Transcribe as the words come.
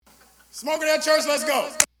Smokinatchurch, let's go.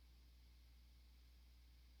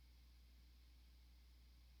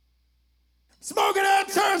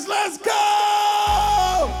 Smokinatchurch, let's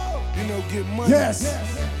go! You know, get money. Yes.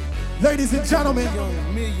 Ladies and gentlemen,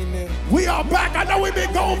 we are back. I know we've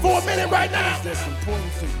been going for a minute right now. That's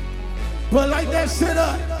important to you. But light that shit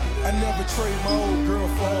up. I never trade my old girl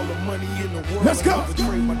for all the money in the world. Let's go. I never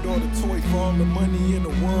trade my daughter toy for all the money in the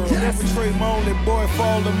world. Yes. I never trade my only boy for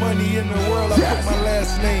all the money in the world. I Yes. put my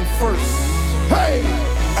last name first. Hey!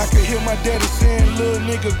 I could hear my daddy saying, little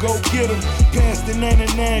nigga, go get him. Past the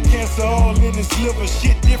 99, cancer all in his liver.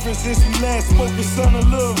 Shit different since we last spoke. His son a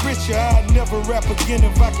little richer. I'd never rap again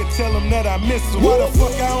if I could tell him that I miss him. Why the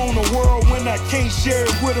fuck I own the world when I can't share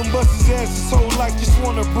it with him? Bust his ass his whole life, just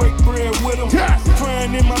wanna break bread with him. Yes.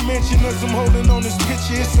 Crying in my mansion as I'm holding on this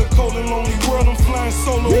picture. It's a cold and lonely world. I'm flying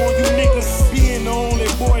solo on you niggas. Being the only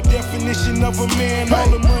boy, definition of a man. All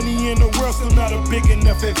the money in the world, still not a big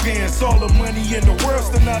enough advance. All the money in the world,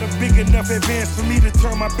 still not a big enough advance for me to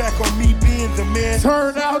turn my back on me being the man.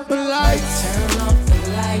 Turn out the lights. Turn off the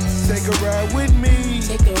lights. Take a ride with me.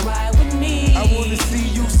 Take a ride with me. I wanna see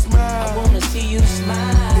you smile. I wanna see you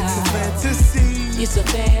smile. It's a fantasy. It's a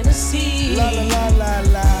fantasy. La la la la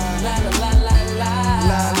la. La la la la la.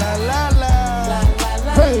 La la la la. La la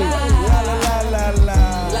la Hey. la. La la la la la.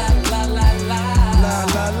 La la la la. La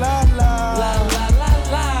la la la. La la la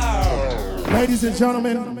la. Ladies and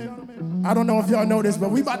gentlemen, I don't know if y'all know this,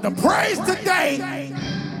 but we about to praise today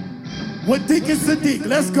with Deacon Saadiq.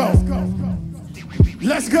 Let's go.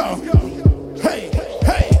 Let's go. Hey,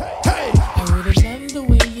 hey, hey. I really love the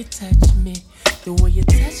way you touch me. The way you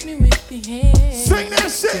touch me with your hands. Sing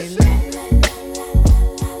that shit.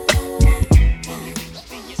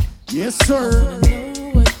 Yes, I sir. wanna know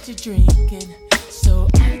what you're drinking so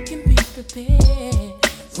I can be prepared.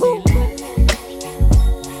 Woo.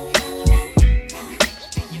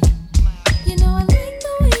 You know I like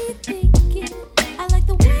the way you think it. I like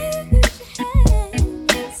the way you use your head.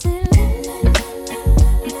 Say la la la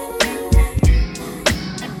la.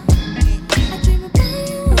 I dream about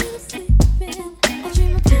you when I'm sleeping. I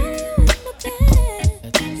dream about you in my bed.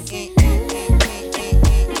 Say la la la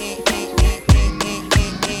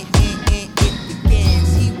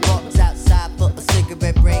He walks outside for a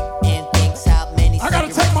cigarette break and thinks how many I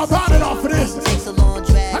gotta take my bonnet off for this. takes a long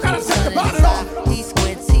drag. I gotta with take sun the in bonnet his off. eye. He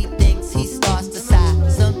squints, he thinks, he starts to sigh.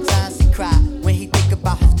 Sometimes he cry when he think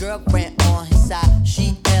about his girlfriend on his side.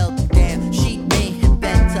 She held him down, she made him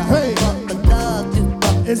better. Hey. But love do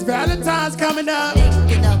fuck It's Valentine's coming up.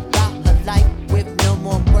 thinking about her life with no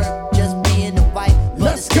more work, just being a wife.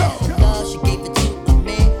 Let's go. Love, she gave it to a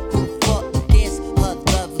man who fought against her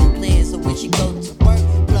lovely plans. So when she go to work,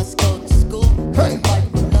 plus go to school, Hey. fight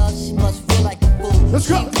for love, she must feel like a fool. Let's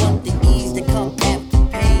go. She want the ease to come after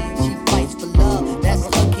pain. She fights for love, that's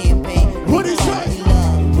her campaign. What'd he say? Fight for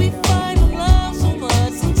love. We fight for love so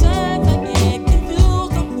much, sometimes I get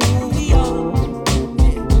confused on who we are.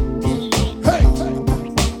 Hey,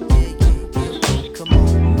 Come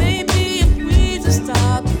on. Maybe if we just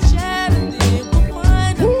stop and chat and then we'll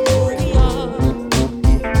find out who we are.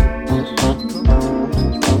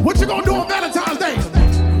 what you gonna do on Valentine's Day?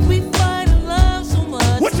 We fight for love so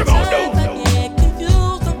much, What you gonna do? sometimes I get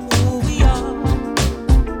confused on who we are.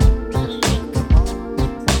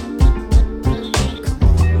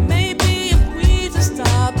 Maybe if we just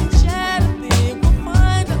stop and chat and then we'll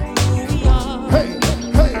find out who we are. Hey,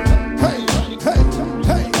 hey, hey, hey,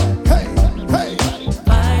 hey, hey, hey.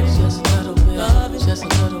 Fight is just a little bit, love is just a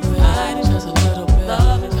little bit, fight is just a little bit,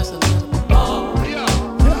 love is just a little bit. Oh, Yo,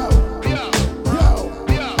 yo,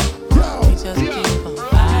 yo. we just keep on.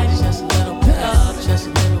 Fight is just a little bit, love is just a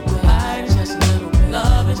little bit, fight is just a little bit,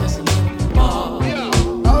 love is just a little bit.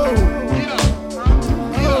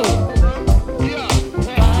 Oh,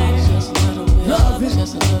 fight is just a little bit, love is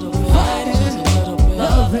just a little bit, fight is just a little bit,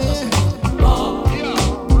 love is just a little bit. Oh,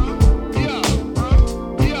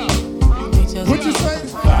 we just What you say?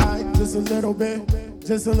 Fight just a little bit,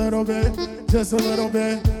 just a little bit, just a little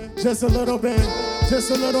bit, just a little bit,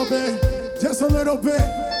 just a little bit, just a little bit.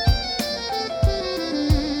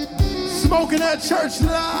 Smokinatchurch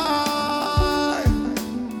live.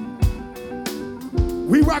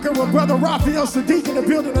 We rocking with brother Raphael Saadiq in the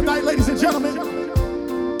building tonight, ladies and gentlemen.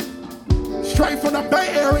 Straight from the Bay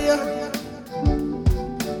Area.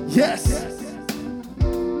 Yes.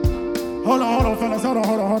 Hold on, fellas. Hold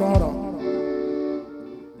on.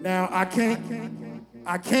 Now I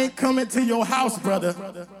can't come into your house, brother,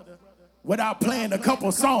 without playing a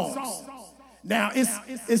couple songs. Now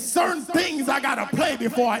it's certain things I gotta play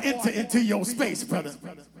before I enter into your space, brother.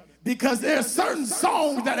 Because there's certain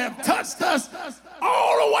songs that have touched us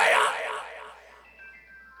all the way out.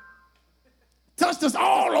 touched us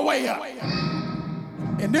all the way up.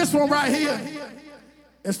 And this one right here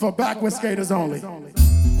is for backward skaters only.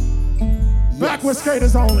 Backward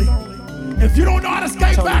skaters only. If you don't know how to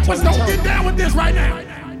skate backwards, don't get down with this right now.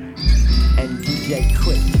 And DJ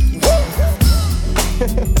Quick.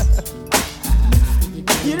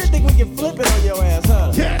 You didn't think we could flip it on your ass,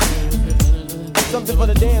 huh? Yeah. Something for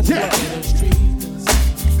the dance floor.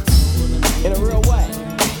 In a real way.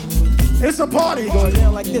 It's a party. Going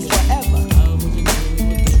down like this forever.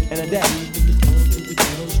 And a day.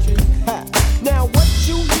 Ha. Now what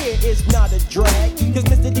you hear is not a drag, cause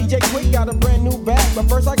Mr. DJ Quick got a brand new bag. But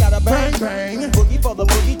first I got a bang, bang. Boogie for the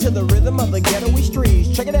boogie to the rhythm of the ghetto streets.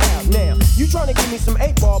 Check it out now. You trying to give me some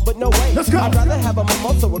 8-ball, but no way. Let's go. I'd rather have a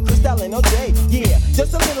mimosa with Cristal and OJ. Yeah,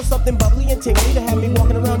 just a little something bubbly and tingly to have me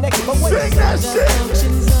walking around naked. But wait, sing that shit.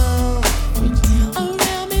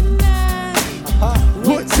 Around midnight.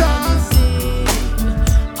 What time?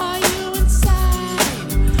 Are you inside?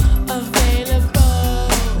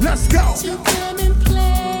 Available Let's go. to come and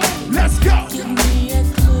play? Let's go. Give me a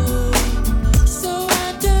clue so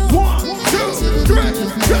I don't 1, 2, 3,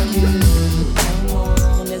 go. Come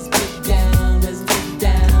on, let's get down, let's get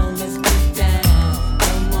down, let's get down.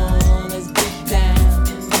 Come on, let's get down.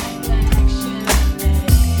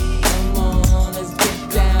 Come on, let's get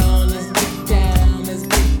down, let's get down, let's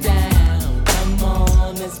get down. Come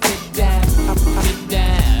on, let's get down, get down.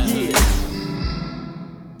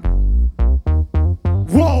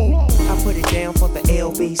 Whoa. I put it down for the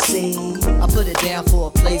LBC. I put it down for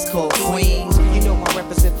a place called Queens. You know I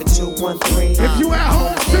represent the 213. If you at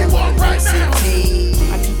home, sing one right now.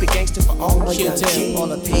 I keep it gangster for all my young G's. On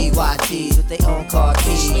the PYTs with their own car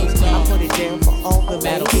keys. I put it down for all the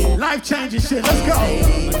ladies. Life changing shit. Let's go.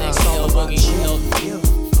 Next L Boogie,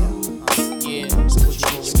 yeah,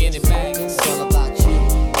 skin it back. It's all about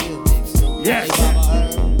you. Yes.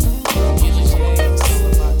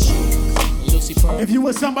 Lucy Pearl, If you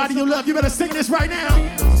with somebody you love, you better sing this right now.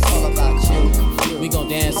 It's all about you. we gon'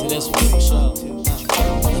 dance to this one for sure.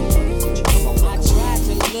 I tried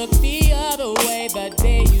to look the other way the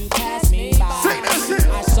day you passed me by. Sing that shit.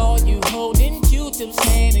 I saw you holding Q-tips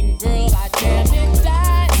hand, and girl, I damn it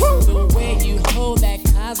died. The way you hold that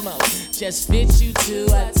Cosmo just fits you to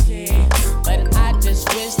a T. But I just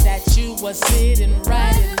wish that you were sitting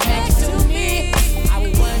right next to me.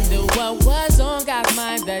 I wonder what was on God's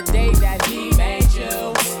mind the day that He made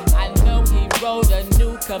you. I know He wrote a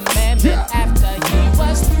new commandment after He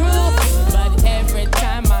was through. But every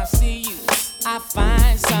time I see you, I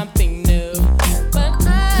find something new. But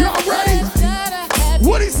I Y'all ready? just gotta have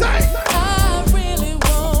What'd he say? I really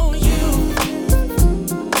want you.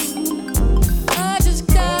 I just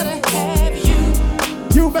gotta have you.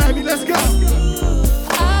 You, baby, let's go.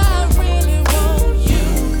 I really want you.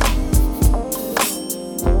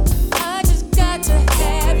 I just got to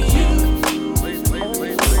have you.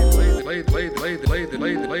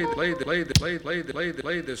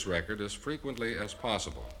 Play this record as frequently as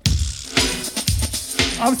possible.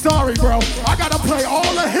 I'm sorry, bro. I gotta play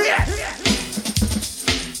all the hits.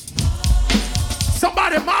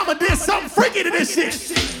 Somebody mama did something freaky to this shit.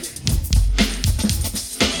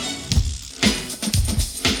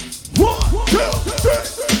 1, 2, 3.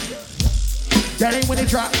 That ain't when it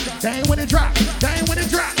drop. That ain't when it drop. That ain't when it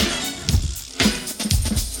drop.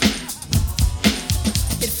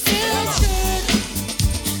 It feels good.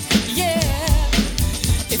 Yeah.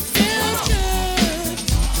 It feels good.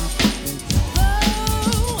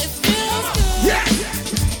 Oh, it feels good. Yes.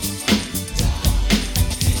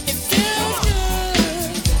 It feels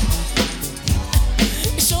good.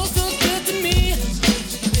 It sure feels good to me.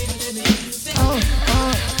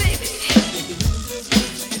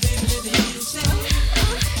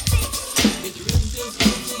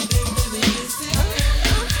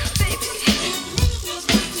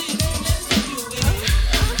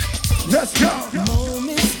 Let's go.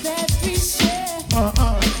 Moments that we share.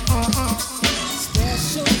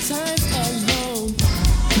 Special times alone.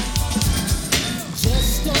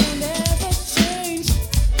 Just don't ever change.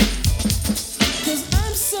 'Cause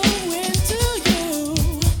I'm so into you.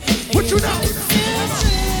 What you know? It feels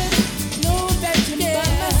good. Know that you're by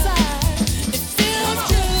my side. It feels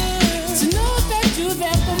good to know that you're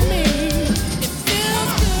there for me. It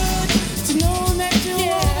feels good to know that you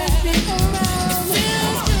always be around. It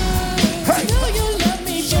feels good. Hey.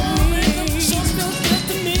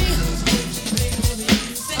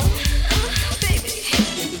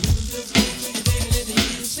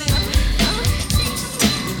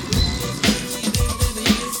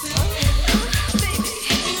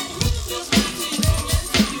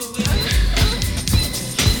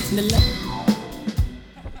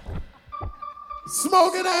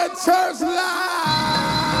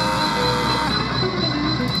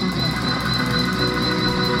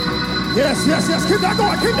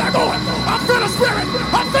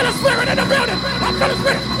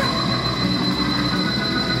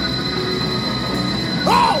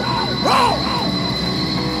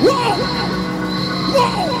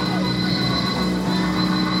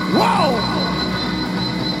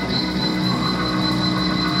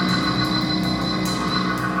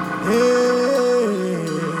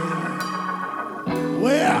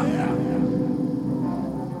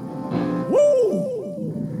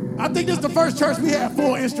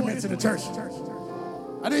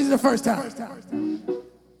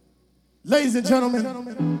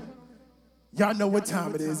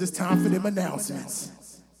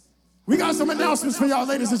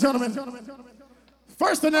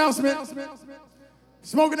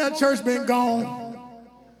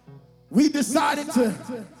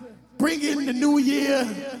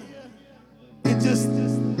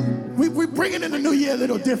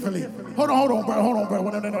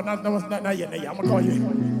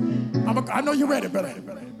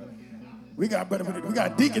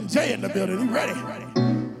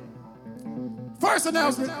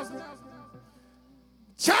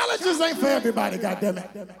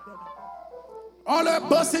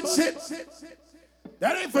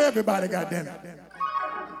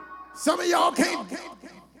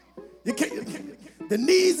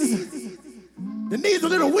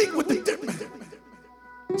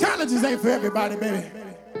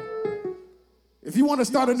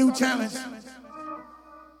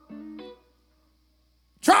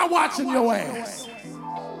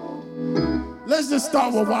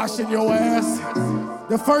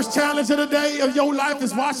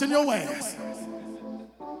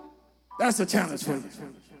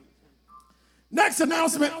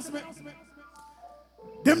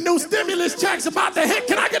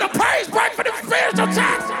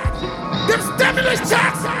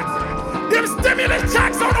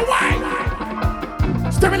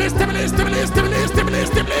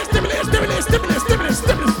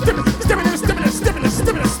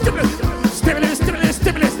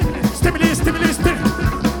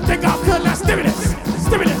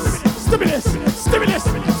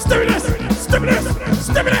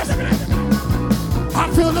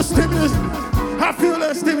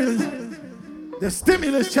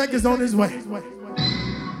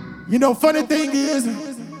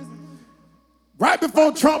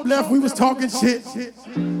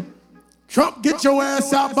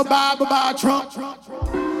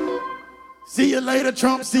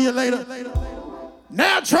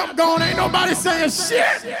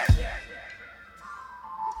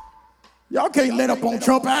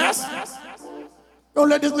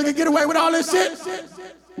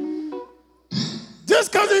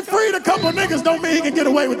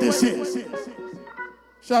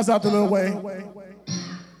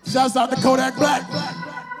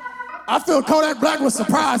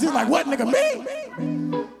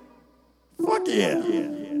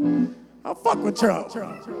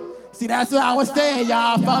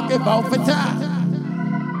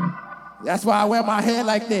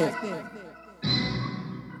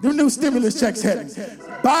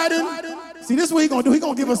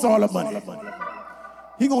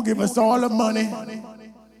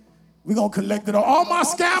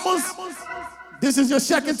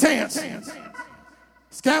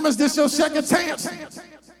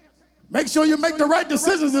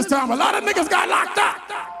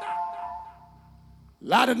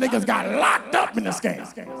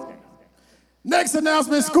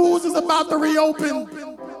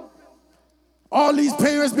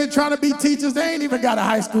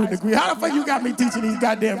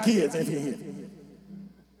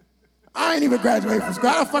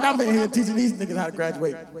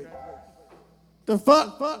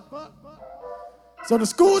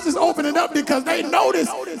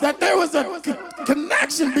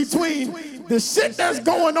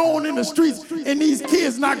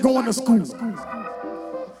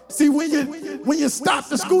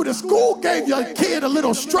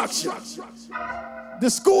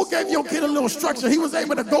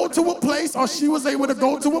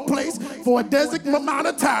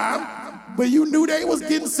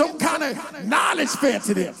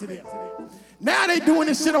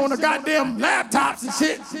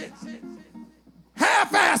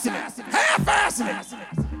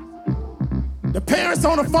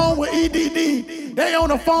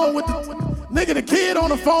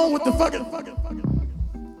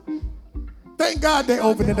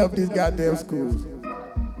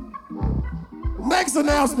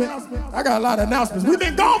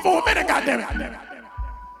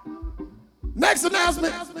 Next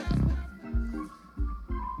announcement.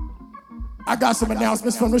 I got some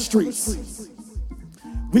announcements from the streets.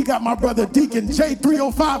 We got my brother Deacon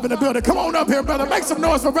J305 in the building. Come on up here, brother. Make some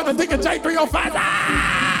noise for brother Deacon J305. Ah!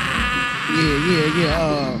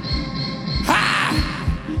 Yeah.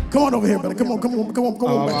 Ha! Come on over here, brother. Come on.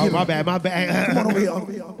 My bad. Come on over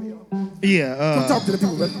here. Yeah. Come talk to the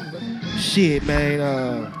people, brother. Shit,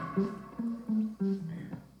 man.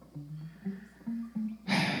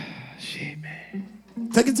 Shit, man.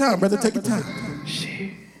 Take your time, brother. Take your time.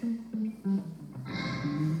 Shit.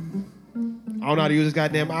 I don't know how to use this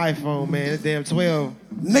goddamn iPhone, man. This damn 12.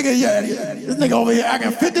 Nigga, yeah. This nigga over here, I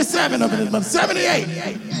got 57 of it, but 78.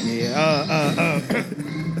 Yeah,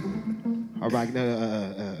 all right, no,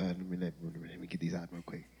 let me get these out real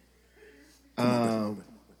quick.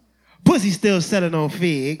 Pussy still selling on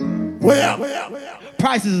Fig. Well.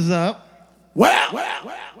 Prices is up. Well.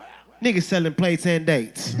 Niggas selling plates and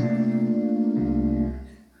dates.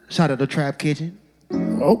 Shout out to Trap Kitchen.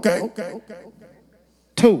 Okay.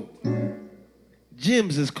 2.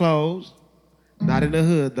 Gyms is closed. Not in the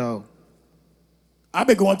hood, though. I've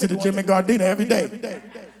been going to the gym in Gardena every day.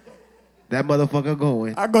 That motherfucker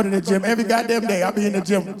going. I go to the gym every goddamn day. I be in the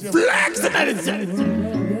gym flexing at it.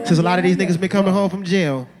 Since a lot of these niggas been coming home from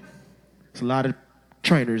jail, there's a lot of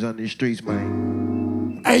trainers on these streets,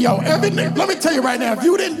 man. Hey, yo, let me tell you right now, if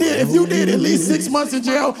you did at least 6 months in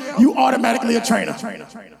jail, you automatically a trainer.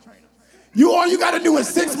 All you got to do is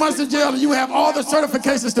 6 months in jail and you have all the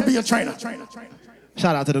certifications to be a trainer.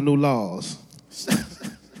 Shout out to the new laws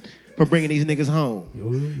for bringing these niggas home.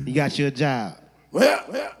 You got your job. Well.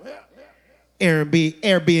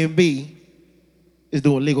 Airbnb is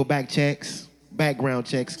doing legal background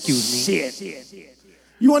checks, excuse me. Shit.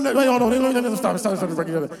 You want to, wait, hold on, stop.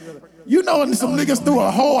 You know some niggas threw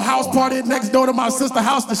a whole house party next door to my sister's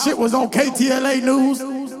house. The shit was on KTLA News.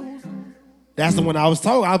 That's the one I was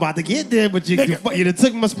told. I was about to get there, but you done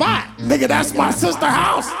took my spot. Nigga, that's my sister's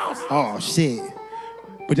house. Oh, shit.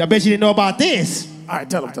 But I bet you didn't know about this. All right,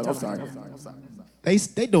 tell them. I'm sorry. They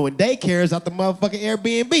doing daycares out the motherfucking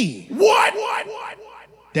Airbnb. What?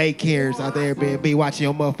 Daycares out the Airbnb, watching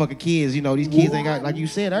your motherfucking kids. You know, these kids ain't got, like you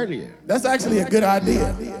said earlier. That's actually a good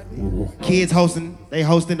idea. Kids hosting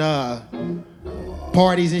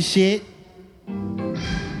parties and shit.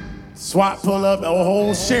 SWAT pull up, a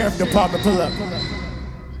whole sheriff department pull up.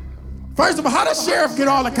 First of all, how does sheriff get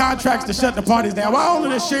all the contracts to shut the parties down? Why only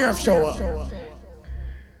the sheriff show up?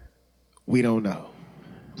 We don't know.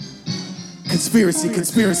 Conspiracy.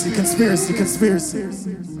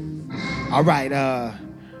 All right,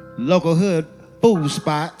 local hood food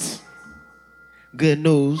spots. Good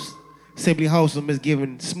news. Simply Wholesome is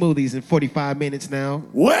giving smoothies in 45 minutes now.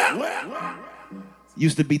 Well.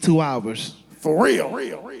 Used to be 2 hours. For real.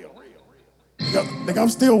 Nigga, I'm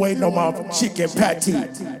still waiting on my chicken patty.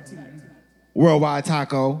 Worldwide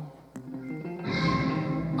Taco.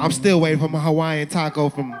 I'm still waiting for my Hawaiian taco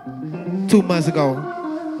from 2 months ago.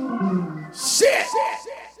 Shit!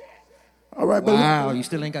 All right, but wow, you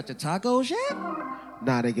still ain't got your tacos yet?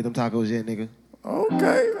 Nah, they get them tacos yet, nigga.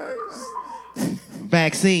 Okay.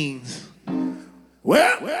 Vaccines.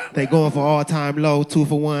 Well. They going for all-time low, 2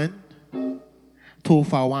 for 1. 2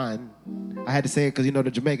 for 1. I had to say it because, you know, the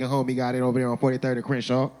Jamaican homie got it over there on 43rd and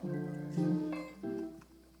Crenshaw.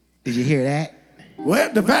 Did you hear that?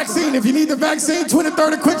 Well, the vaccine, if you need the vaccine,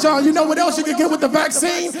 23rd and Crenshaw, you know what else you can get with the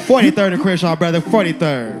vaccine? 43rd and Crenshaw, brother,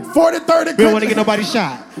 43rd. 43rd and Crenshaw. We don't want to get nobody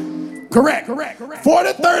shot. Correct.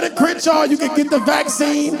 43rd and Crenshaw, you can get the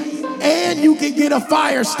vaccine and you can get a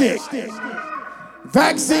fire stick.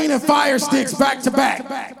 Vaccine and fire sticks back to back.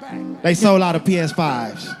 They sold out of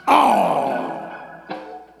PS5s. Oh.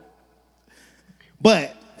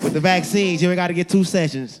 But with the vaccines, you ain't got to get 2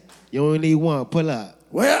 sessions. You only need 1. Pull up.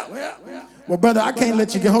 Well, brother, I can't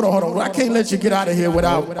let you get, hold on. I can't let you get out of here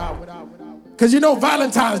without, because you know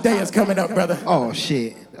Valentine's Day is coming up, brother. Oh,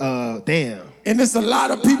 shit. Damn. And there's a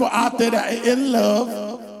lot of people out there that are in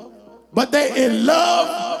love, but they in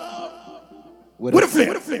love with a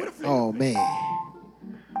flip. Oh, man.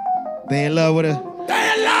 They in love with a...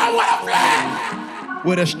 They in love with a flip.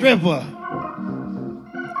 With a stripper.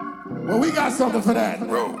 Well, we got something for that.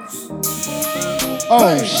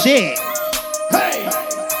 Oh, shit. Hey.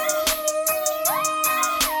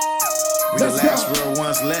 We the last real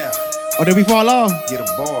ones left. Oh, did we fall off? Get a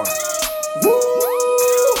bar. Woo.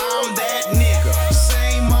 I'm that nigga,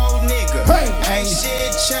 same old nigga. Hey. Ain't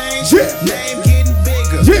shit changed, Yeah. name getting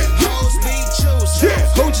bigger. Yeah. Hoes be choosing, Yeah.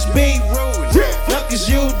 hooches be ruined. Yeah. Fuck is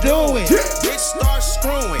you doing? Bitch start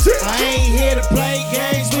screwing. I ain't here to play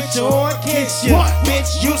games with you or kiss you. What?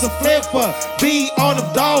 Bitch, you's a flipper. Be on them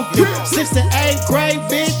dolphins. Yeah. 6th to 8th grade,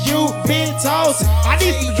 bitch, you been house. I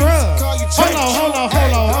need some drugs. Hold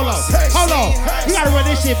on. We gotta run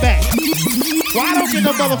this shit back. Well, I don't get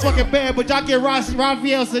no motherfucking band, but y'all get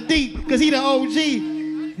Raphael Saadiq, cause he the OG.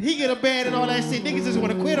 He get a band and all that shit. Niggas just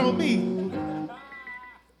wanna quit on me.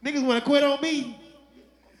 Niggas wanna quit on me.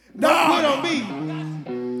 Don't quit on me.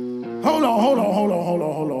 Hold on.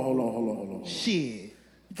 Shit.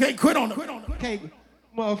 You can't quit on them. Okay,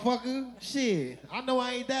 motherfucker. Shit. I know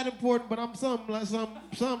I ain't that important, but I'm something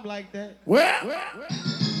like that. Well,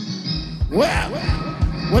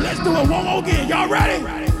 let's do it one more again. Y'all ready?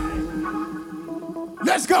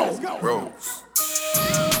 Let's go. Rose.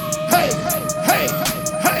 Hey.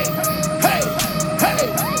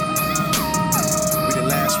 We the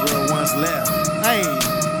last real ones left. Hey.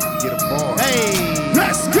 Get a bar. Hey.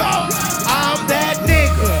 Let's go. I'm that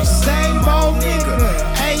nigga. Same old nigga.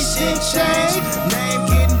 Ain't shit changed. Name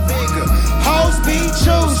getting bigger. Hoes be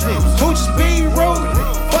choosing. Hooches be ruling.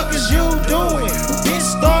 Fuck is you doing? Bitch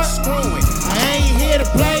start screwing. I ain't here to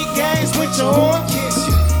play games with your whore. Kiss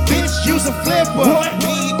you. Bitch, use a flipper. What?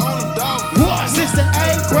 Me on a dog. What? Since the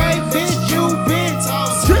 8th grade, bitch, you been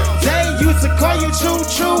tossed. They used to call you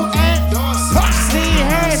choo-choo and see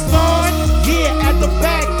her starting. Yeah, at the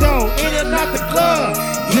back door, in and out the club.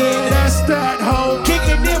 Yeah, that's that hoe.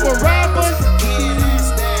 Kicking it with rappers.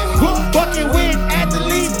 Fucking with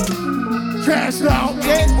athletes. Cash out.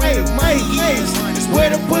 Wait, where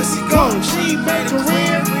the pussy go? She made a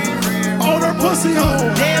career On her pussy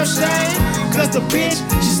hole. damn shame. Cause the bitch,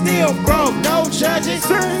 she still broke. No judging.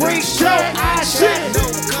 Freak show, I shit.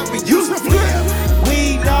 Use the flip.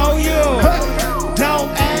 We know you. Don't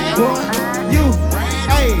act. You.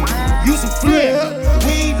 Hey, use a flip.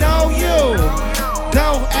 We know you.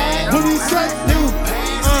 Don't act. What do you say?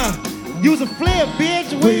 Use a flip,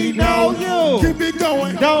 bitch. We know you. Keep it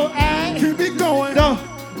going. Don't act. Keep it going. Don't.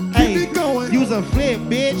 Keep it going. Use a flip,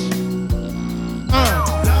 bitch.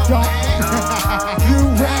 Don't. You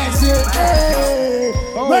ratchet. Hey.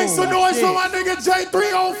 Oh, Make some noise shit. for my nigga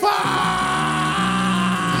J305.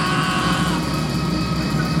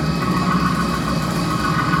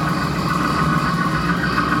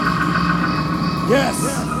 Yes.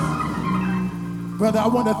 Brother, I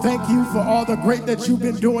want to thank you for all the great that you've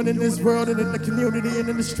been doing in this world and in the community and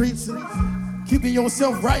in the streets and keeping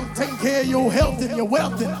yourself right, taking care of your health and your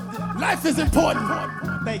wealth. And life is important.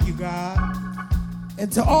 Thank you, God.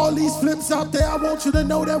 And to all these flips out there, I want you to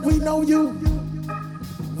know that we know you.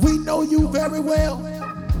 We know you very well.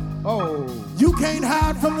 Oh. You can't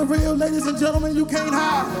hide from the real, ladies and gentlemen. You can't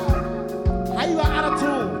hide. How you got out of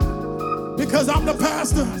tune? Because I'm the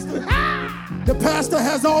pastor. The pastor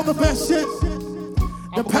has all the best shit.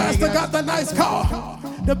 The pastor got the nice car.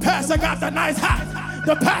 The pastor got the nice house.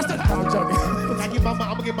 The pastor. No, I'm joking. I'm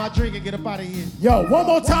gonna get my drink and get up out of here. Yo, one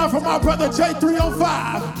more time for my brother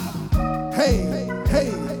J305. Hey.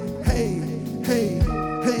 Hey,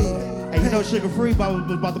 you know Sugar Free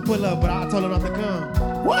was about to pull up, but I told him not to come.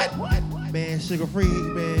 What? Man, Sugar Free,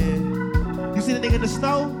 man. You see the nigga in the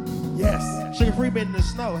snow? Yes. Sugar Free been in the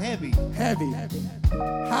snow, heavy. Heavy.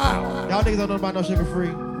 How? Y'all niggas don't know about no Sugar Free.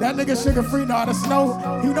 That nigga Sugar Free know how to snow.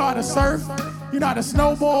 He know how to surf. He know how to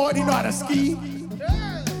snowboard. He know how to ski.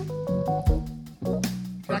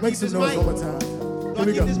 Make some noise one more time. Here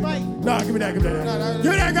we go. This mic? No, give me that. Give me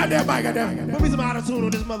that goddamn mic. Goddamn. Put me some auto-tune on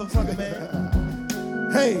this motherfucker, man.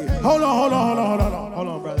 Hey, hold on. Hold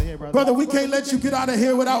on, brother. Here, brother. Brother, we can't let you get out of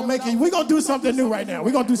here without making. We're going to do something new right now.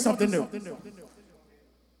 We're going to do something new.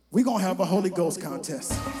 We're going to have a Holy Ghost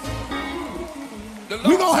contest.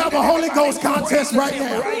 We're going to have a Holy Ghost contest right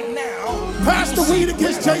now. Pass the weed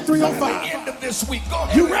against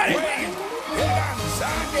J305. You ready?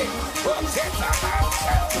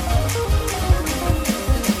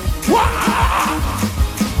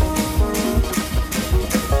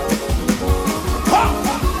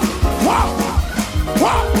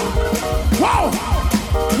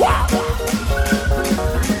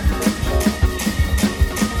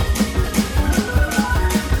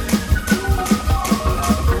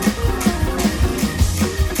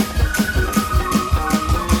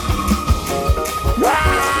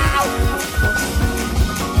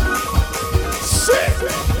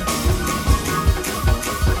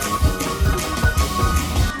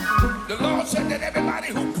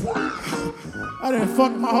 I done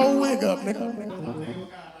fucked my whole wig up, nigga.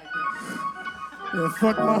 Done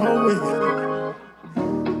fucked my whole wig up.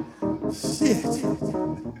 Shit.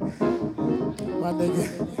 My nigga.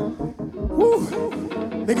 Woo.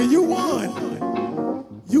 Nigga, you won.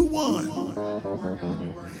 You won.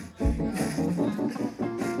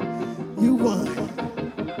 You won.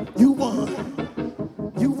 You won.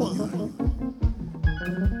 You won.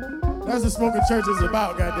 That's what Smokinatchurch is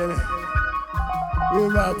about, goddammit. We're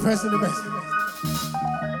about pressing the message.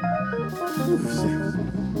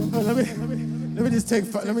 Oh, let me just take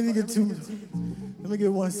 5. Let me get 2 minutes. Let me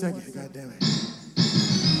get 1 second. God damn it.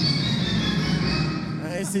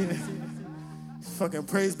 I ain't seen it. Fucking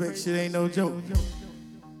praise break shit ain't no joke.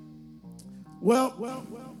 Well,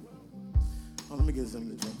 let me get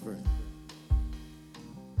something to drink first.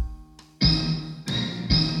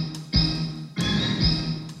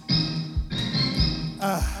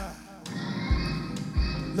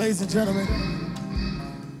 Ladies and gentlemen,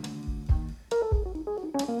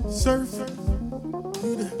 surf,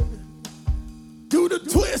 do the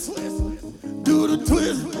twist, do the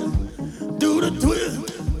twist, do the twist,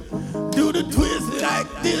 do the twist like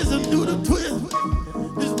this and do the twist.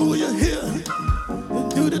 Just move your hip and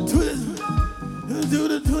do the twist, and do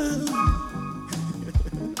the twist.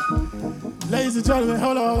 Ladies and gentlemen,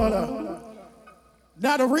 hold on.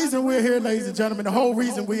 Now the reason we're here, ladies and gentlemen, the whole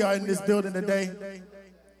reason we are in this building today,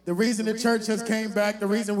 the reason the church has came back, the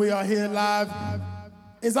reason we are here live,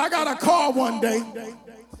 is I got a call one day.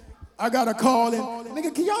 I got a call and,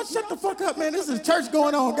 nigga, can y'all shut the fuck up, man? This is church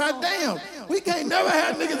going on, goddamn. We can't never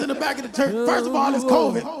have niggas in the back of the church. First of all, it's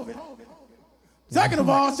COVID. Second of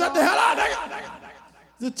all, shut the hell up, nigga.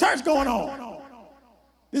 There's a church going on.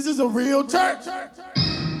 This is a real church.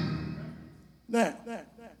 Now,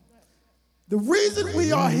 the reason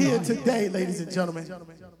we are here today, ladies and gentlemen,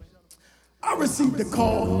 I received a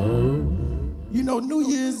call. You know, New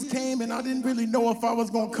Year's came and I didn't really know if I was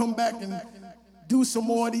gonna come back and do some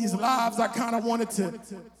more of these lives. I kind of wanted to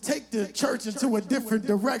take the church into a different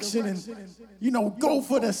direction and, you know, shoot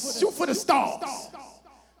for the stars.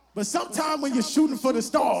 But sometimes when you're shooting for the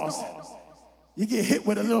stars, you get hit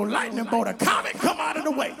with a little lightning bolt. A comet come out of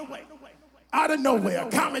the way. Out of nowhere, a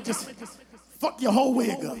comet just fuck your whole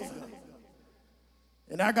wig up.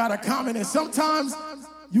 And I got a comment, and sometimes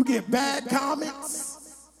you get bad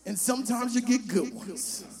comments, and sometimes you get good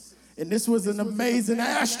ones. And this was an amazing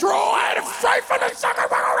asteroid straight from the sucker.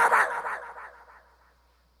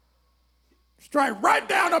 Straight right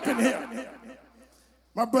down up in here.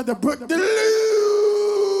 My brother Brooke DeLue.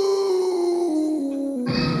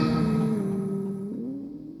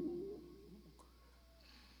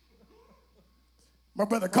 My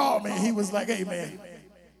brother called me, and he was like, hey, man,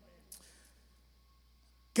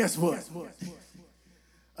 guess what?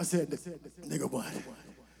 I said, nigga, what?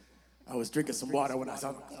 I was drinking some water when I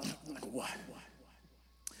saw what?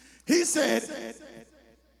 He said,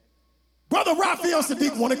 Brother Raphael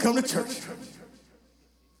Saadiq want to come to church.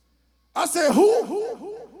 I said,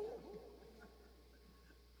 who?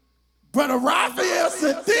 Brother Raphael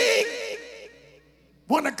Saadiq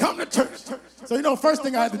want to come to church. So, you know, first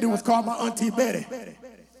thing I had to do was call my Auntie Betty.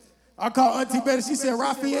 I called Auntie Betty. She said,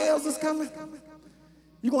 Raphael's is coming?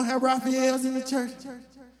 You gonna have Raphael's in the church?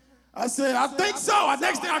 I said, I think so.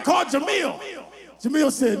 Next thing I called Jamil. Jamil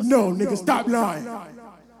said, no, nigga, stop lying.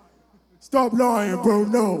 Stop lying, bro,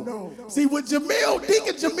 no. See, with Jamil,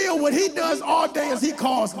 Deacon Jamil, what he does all day is he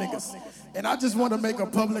calls niggas. And I just want to make a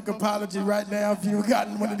public apology right now if you've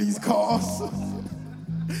gotten one of these calls.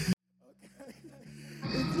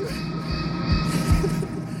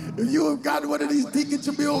 If you have gotten one of these Deacon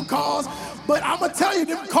Jamil calls, but I'm gonna tell you,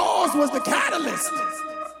 them calls was the catalyst.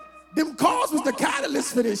 Them calls was the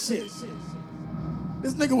catalyst for this shit.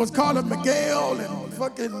 This nigga was calling Miguel and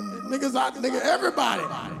fucking niggas out, everybody.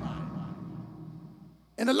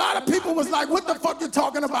 And a lot of people was like, what the fuck you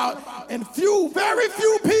talking about? And very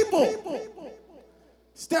few people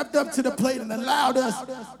stepped up to the plate and allowed us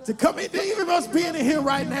to come in, even us being in here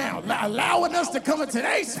right now, allowing us to come into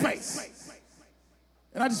their space.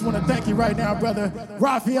 And I just want to thank you right now, brother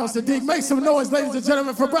Raphael Saadiq. Make some noise, ladies and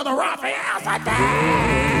gentlemen, for brother Raphael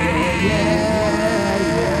Saadiq!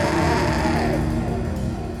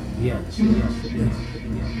 Yes.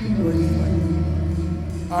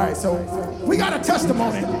 All right, so we got a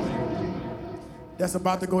testimony that's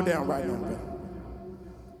about to go down right now, brother.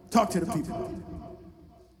 Talk to the people.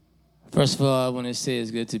 First of all, I want to say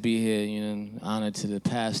it's good to be here, you know, honor to the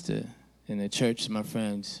pastor and the church, my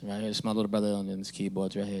friends, right here. It's my little brother on this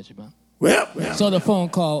keyboards right here, Jabba. Well. So the phone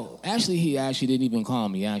call, he didn't even call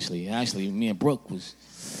me, actually. Me and Brooke was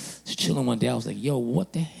chilling one day. I was like, yo,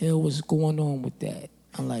 what the hell was going on with that?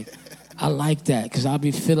 I'm like, I like that, because I'll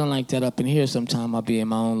be feeling like that up in here sometime. I'll be in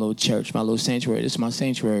my own little church, my little sanctuary. This is my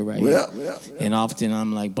sanctuary right here. Yeah. And often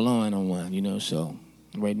I'm like blowing on one, you know, so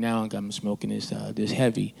right now I'm smoking this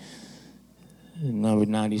heavy, number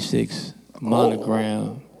 96,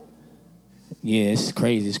 monogram. Yeah, it's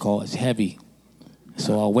crazy. It's heavy.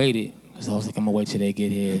 So I waited, because I was like, I'm going to wait till they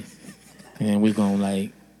get here. And then we're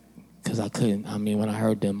going because I couldn't. I mean, when I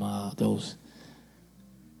heard them, those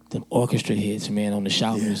them orchestra hits, man, on the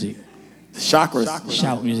shout music. Chakras.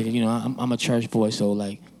 Shout music. You know, I'm a church boy, so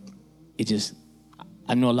like,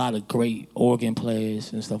 I know a lot of great organ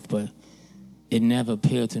players and stuff, but it never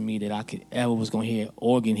appeared to me that I could ever was gonna hear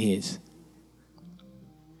organ hits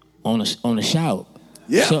on a shout.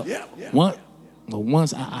 Yeah. So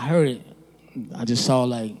once I heard it, I just saw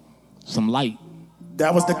like some light.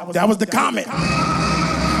 That was the comment. The comment.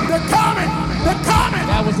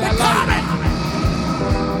 That was that light.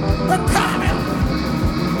 The comment.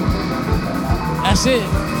 That's it.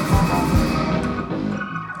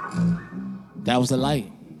 That was the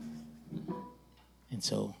light. And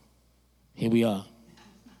so, here we are.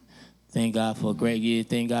 Thank God for a great year.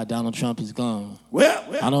 Thank God Donald Trump is gone. Well,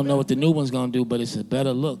 I don't know what the new one's gonna do, but it's a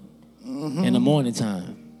better look in the morning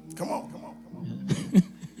time. Come on.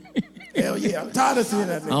 Hell yeah, I'm tired of seeing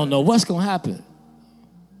that nigga. I don't know what's gonna happen,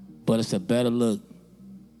 but it's a better look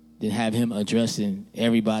than have him addressing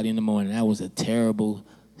everybody in the morning. That was a terrible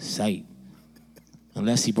sight.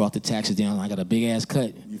 Unless he brought the taxes down, I got a big ass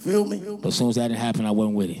cut. You feel me? But as soon as that didn't happen, I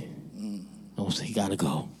wasn't with it. I was like, he gotta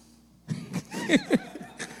go. He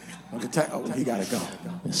gotta go.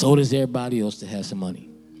 And so does everybody else that has some money.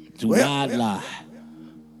 Do not lie.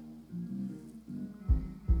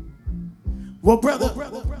 Well, brother,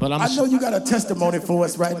 But I know you got a testimony for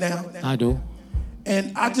us right now. I do.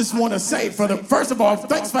 And I just want to say, first of all,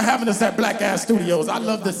 thanks for having us at Black Ass Studios. I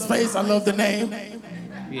love the space. I love the name.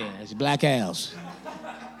 Yeah, it's Black Owls.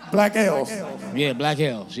 Black L's. Yeah, Black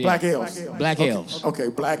L's. Yeah. Black L's. Black L's. Okay,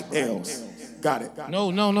 Black L's. Got it.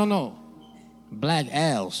 No. Black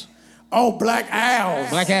Owls. Oh, Black Owls.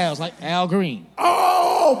 Black Owls, like Al Green.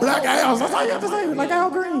 Oh, Black Owls. That's how you have to say it, like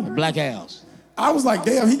Al Green. Black Owls. I was like,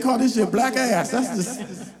 damn, he called this shit Black Ass.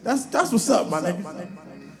 That's what's up, my nigga.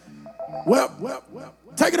 Well,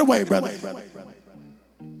 take it away, brother.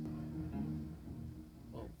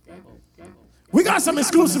 We got some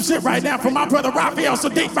exclusive shit right now from my brother Raphael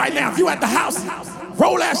Saadiq right now. If you at the house,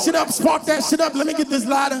 roll that shit up, spark that shit up. Let me get this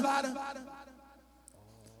lighter.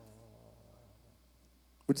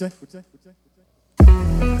 What'd you say?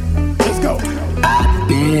 Let's go. I've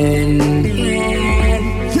been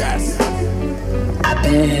Yes. I've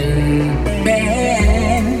been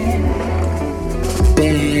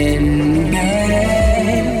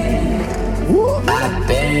I've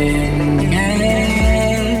been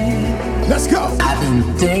Let's go. I've been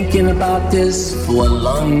thinking about this for a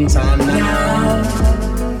long time now.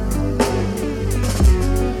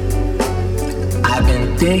 I've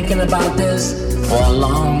been thinking about this for a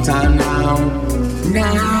long time now.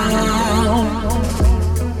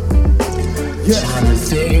 Trying to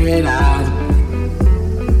figure it out.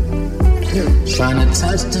 Trying to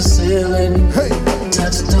touch the ceiling,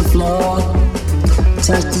 touch the floor,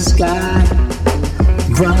 touch the sky,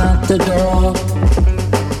 run out the door,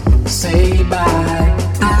 say bye.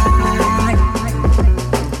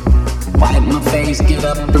 Wipe my face, get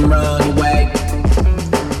up and run away.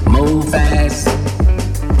 Move fast,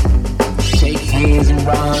 shake hands and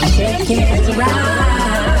run. Shake hands and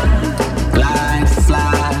run. Glide,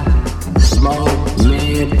 fly, smoke,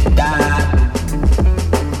 live, die.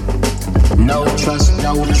 No trust,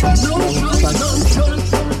 no trust, no trust.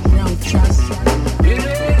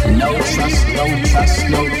 No trust, no trust,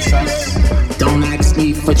 no trust. Don't ask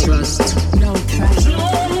me for trust. No trust.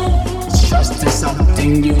 Trust is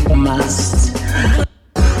something you must.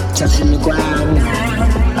 Touching the ground,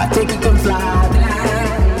 I think I can fly.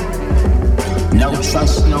 No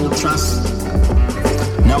trust, no trust.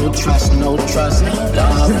 No trust, no trust.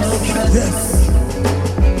 Love, no trust.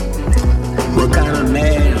 What kind of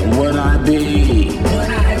man would I be?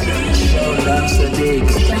 Show love, Saadiq.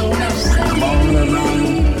 I'm on the run.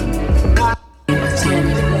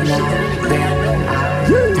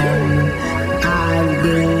 I've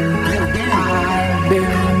been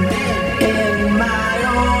in my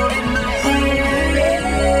own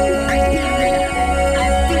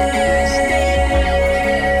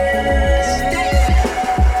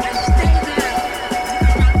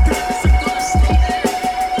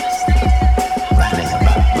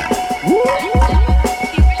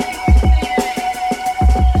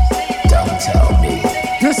Don't tell me.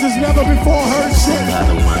 This is never before heard shit.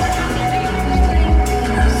 Another one.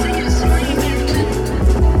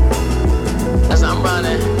 As I'm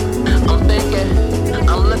running, I'm thinking,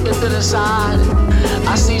 I'm looking to the side.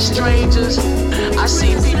 I see strangers, I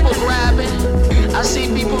see people grabbing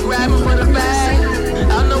for the bag.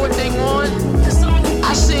 I know what they want.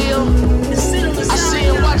 I see them,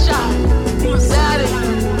 watch out. Daddy,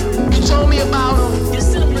 you told me about them.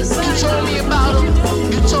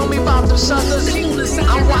 You told me about them suckers.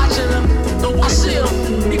 I'm watching them, I see them.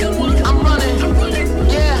 I'm running,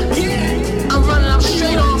 yeah.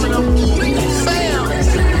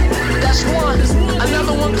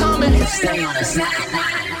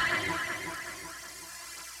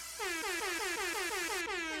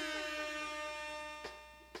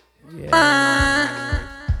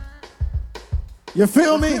 You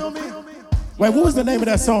feel me? Wait, what was the name of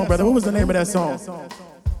that song, brother? What was the name of that song?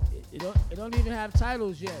 It don't even have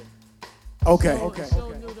titles yet. Okay. The show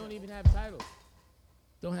new don't even have titles.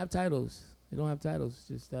 Don't have titles. They don't have titles.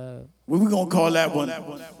 Just What we gonna call that one?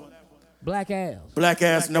 Black Ass. Black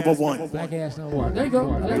Ass number one. Black Ass number one. There you go.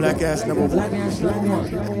 Black Ass number one. Black Ass number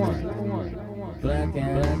one. Black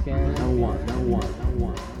Ass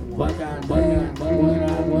number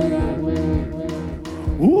one.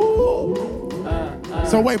 Ooh.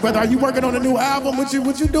 So wait, brother, are you working on a new album? What you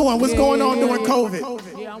doing? What's going on during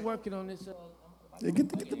COVID? Yeah, I'm working on this.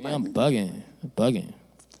 I'm bugging.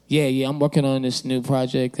 Yeah, I'm working on this new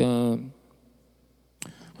project.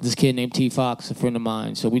 This kid named T Fox, a friend of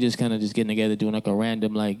mine. So we just kind of just getting together, doing like a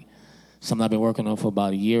random something I've been working on for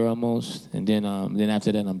about a year almost, and then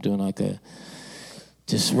after that I'm doing like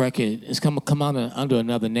this record. It's come out under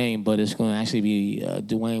another name, but it's going to actually be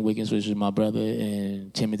Dwayne Wiggins, which is my brother,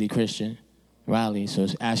 and Timothy Christian Riley. So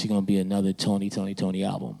it's actually going to be another Tony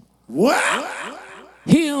album. What?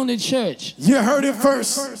 Here on the church. You heard it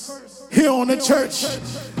first. Here on the church.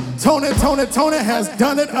 Tony has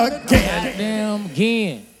done it again. Goddamn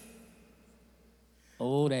again.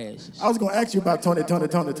 Old asses. I was going to ask you about Tony.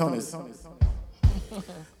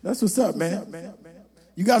 That's what's up, man.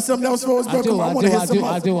 You got something else for us, bro? I want to hear something.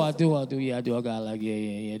 I do. Yeah, I do. I got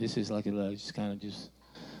yeah. This is like just kind of just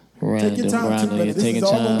random. Take your time, brother. This is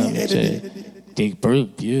all gonna be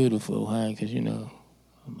edited. Beautiful, huh? Because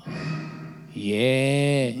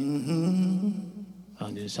yeah. Mm-hmm.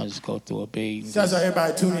 I just go through a beat. Shouts out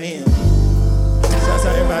everybody tuning in.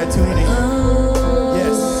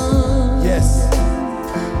 Yes.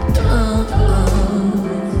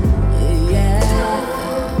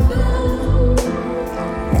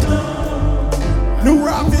 New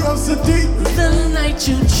Raphael, Saadiq. The night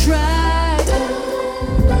you tried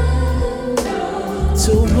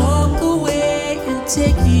to walk away and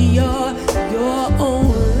take your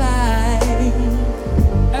own life.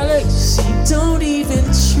 Alex, see, don't even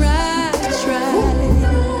try.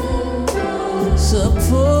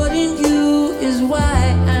 Supporting you is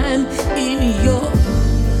why I'm in your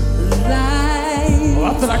life. Oh, I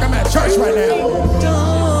feel like I'm at church right now.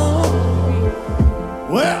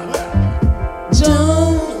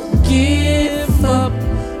 Don't give up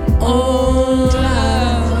on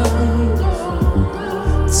love.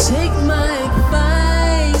 Take my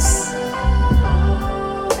advice.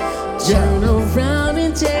 Turn around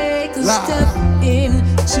and take a step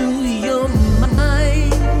into your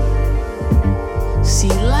mind. See,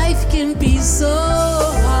 life can be so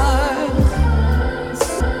hard.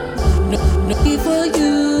 No need for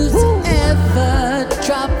you to ever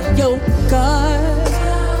drop your guard.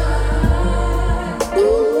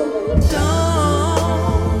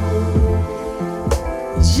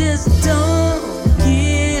 Don't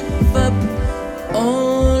give up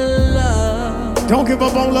on love. Don't give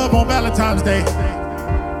up on love on Valentine's Day.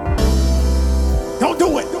 Don't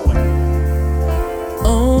do it.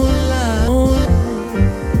 On love.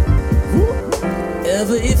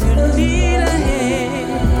 Ever if you need a hand,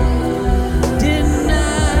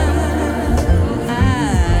 deny.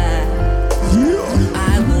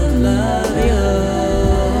 I will love you.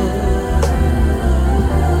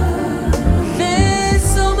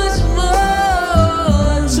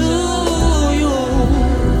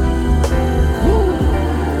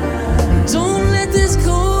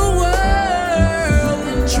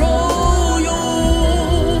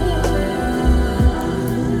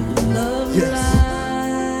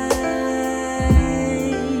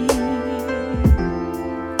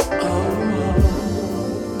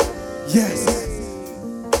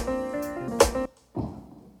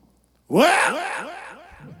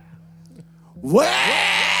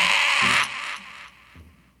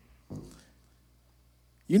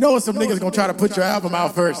 You know some niggas gonna try to put your album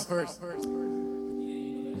out first.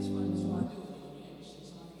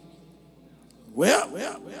 Well,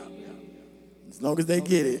 as long as they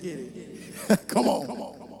get it. Come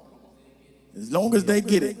on. As long as they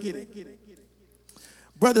get it.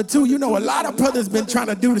 Brother, too, you know a lot of brothers been trying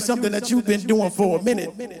to do something that you've been doing for a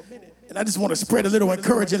minute. And I just want to spread a little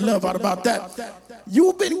encouraging love out about that.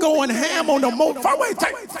 You've been going ham on the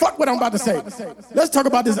fuck what I'm about to say. Let's talk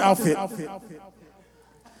about this outfit.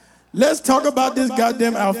 Let's talk about this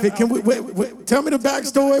goddamn outfit. Can we tell me the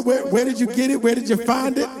backstory? Where did you get it? Where did you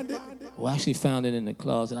find it? Well, I actually found it in the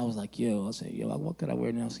closet. I was like, what could I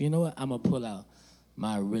wear now? So you know what? I'm going to pull out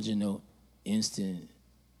my original instant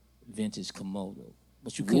vintage kimono.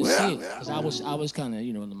 But you couldn't see it. Because I was kind of,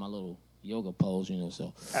 in my little yoga pose,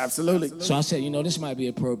 so. Absolutely. So I said, this might be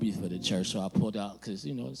appropriate for the church. So I pulled out, because,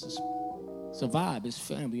 it's a vibe. It's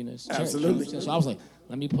family, it's church. Absolutely. So I was like,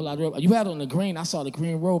 Let me pull out the robe. You had on the green. I saw the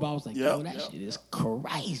green robe. I was like, Yep. yo, that shit is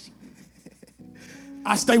crazy.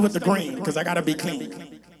 I stay with the green because I gotta be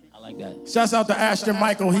clean. I like that. Shouts out to Ashton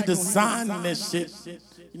Michael. He designed this shit.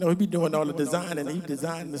 You know, he be doing all the designing. He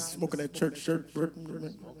designed the Smokinatchurch shirt.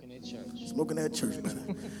 Smokinatchurch, brother.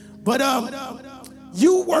 But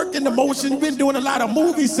you work in the motion. You've been doing a lot of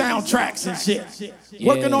movie soundtracks and shit.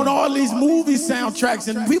 Working on all these movie soundtracks,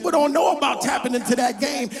 and people don't know about tapping into that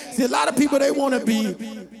game. See, a lot of people, they want to be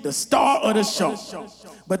the star of the show,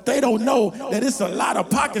 but they don't know that it's a lot of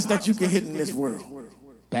pockets that you can hit in this world.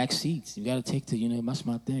 Back seats. You gotta take that's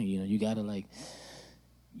my thing. You gotta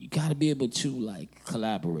be able to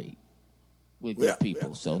collaborate with good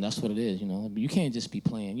people. So that's what it is. You can't just be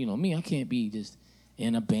playing. Me, I can't be just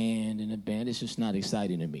in a band. It's just not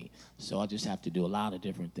exciting to me. So I just have to do a lot of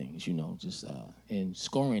different things. And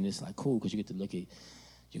scoring is cool because you get to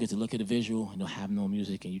look at the visual and have no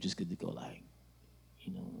music, and you just get to go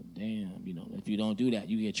damn, if you don't do that,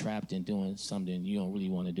 you get trapped in doing something you don't really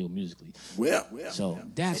want to do musically. So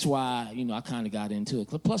that's why, I kind of got into it.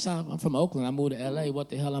 Plus, I'm from Oakland. I moved to L.A. What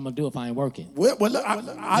the hell I'm going to do if I ain't working? Look,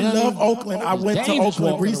 I love Oakland. I went to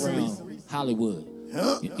Oakland recently. Hollywood.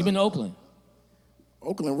 Huh? You been to Oakland?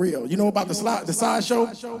 Oakland real. You know about the sideshow?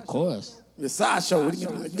 Of course. The sideshow.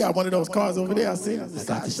 You got one of those cars over there. I see it. I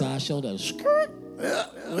got the sideshow that was skirt. Yeah.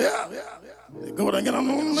 They go and get on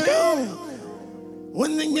the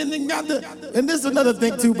When they got and this is another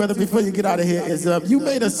thing too, brother, before you get out of here, is you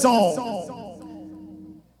made a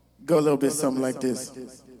song. Go a little bit something like this.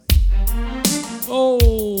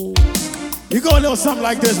 Oh. You go a little something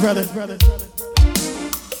like this, brother.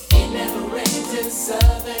 It never rains in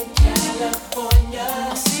Southern California.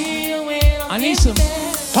 I see you when I need some.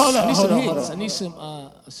 Hold on. I need some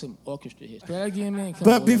orchestra hits. Try that again, man.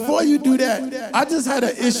 But before you do that, I just had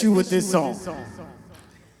an issue with this song.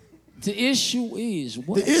 The issue is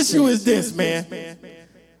what? The issue is this, man.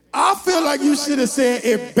 I feel like you should have said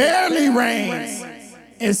it barely rains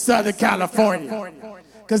in Southern California.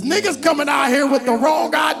 Because niggas coming out here with the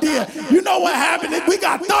wrong idea. You know what happened? We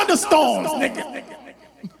got thunderstorms, nigga.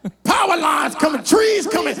 Power lines coming, trees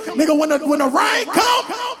coming. Nigga, when the rain come.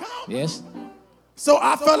 Yes. So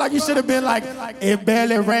I felt like you should have been like, it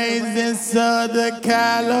barely rains in Southern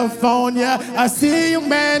California. I see you,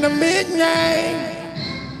 man, a midnight.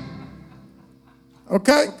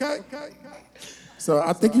 Okay? So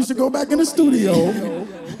I think you should go back in the studio.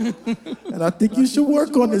 And I think you should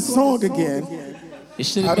work on this song again.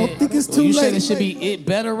 I don't think it's too late. You said it should be It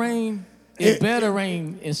Better Rain? It better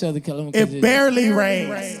rain in Southern California. It barely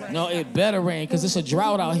rains. No, it better rain because it's a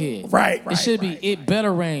drought out here. Right. It should be It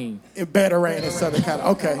Better Rain. It better rain in Southern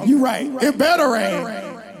California. Okay, you're right. It better rain.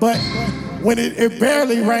 But when it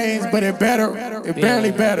barely rains, but it better. It better.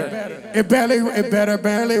 It barely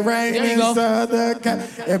rain in Southern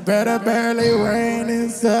California. It better barely rain in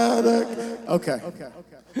Southern. Okay.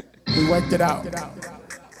 We worked it out.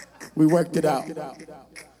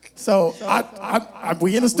 So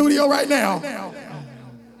we in the studio right now.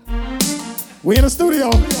 We in the studio.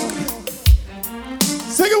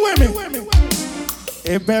 Sing it with me.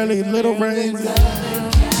 It barely little rains.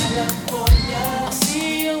 I'll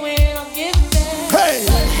see you when I get there. Hey!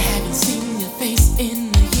 I haven't seen your face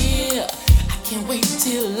in a year. I can't wait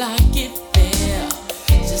till I get there.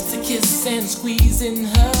 Just to kiss and squeeze and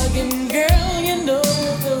hug and girl, you know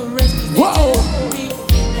the rest of the Whoa! It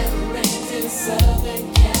never rains in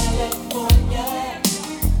Southern California.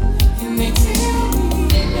 And they tell me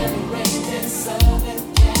it never rains in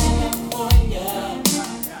Southern California.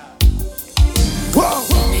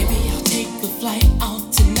 Whoa! Maybe I'll take the flight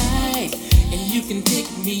out tonight, and you can pick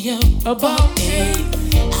me up about 8.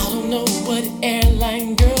 I don't know what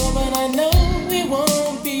airline, girl, but I know we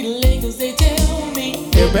won't be late, 'cause they tell me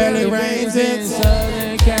it barely rains in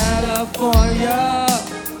Southern California.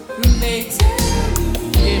 They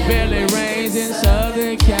tell me it barely rains in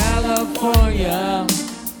Southern California.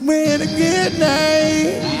 When a good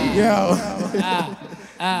night. Yo.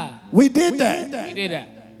 We did that.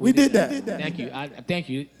 We did that. Thank you. Thank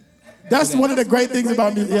you. That's one of the great things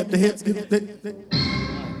about me. The hits.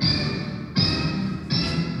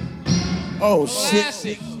 Oh, shit.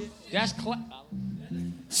 Classic. That's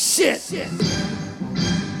Shit.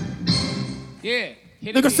 Yeah.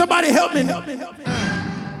 Look, somebody help me.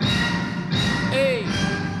 Hey.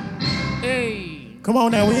 Come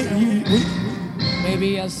on now.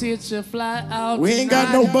 Maybe I'll sit you fly out. We ain't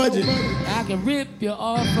got no budget. I can rip you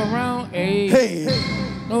off around. Hey.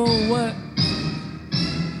 Know what?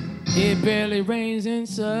 It barely rains in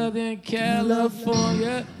Southern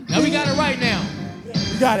California. Now we got it right now.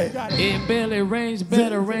 You got it. It barely rains,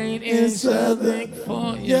 better rain in Southern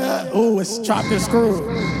California. Yeah. Oh, it's chopped and screwed.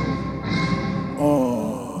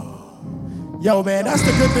 Oh. Yo, man, that's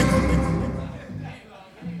the good thing.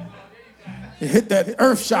 It hit that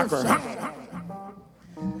earth chakra.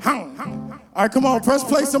 All right, come on, press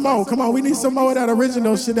play some more. Come on, we need some more of that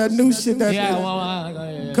original shit, that new shit. That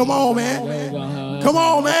come on, man. Come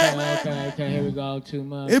on, man. Okay, here we go. Too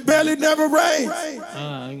much. It barely never rains.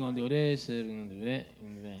 We're gonna do this, we're gonna do that,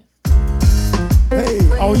 Hey,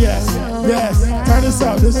 oh yes, yes. Turn this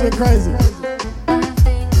up, this shit crazy.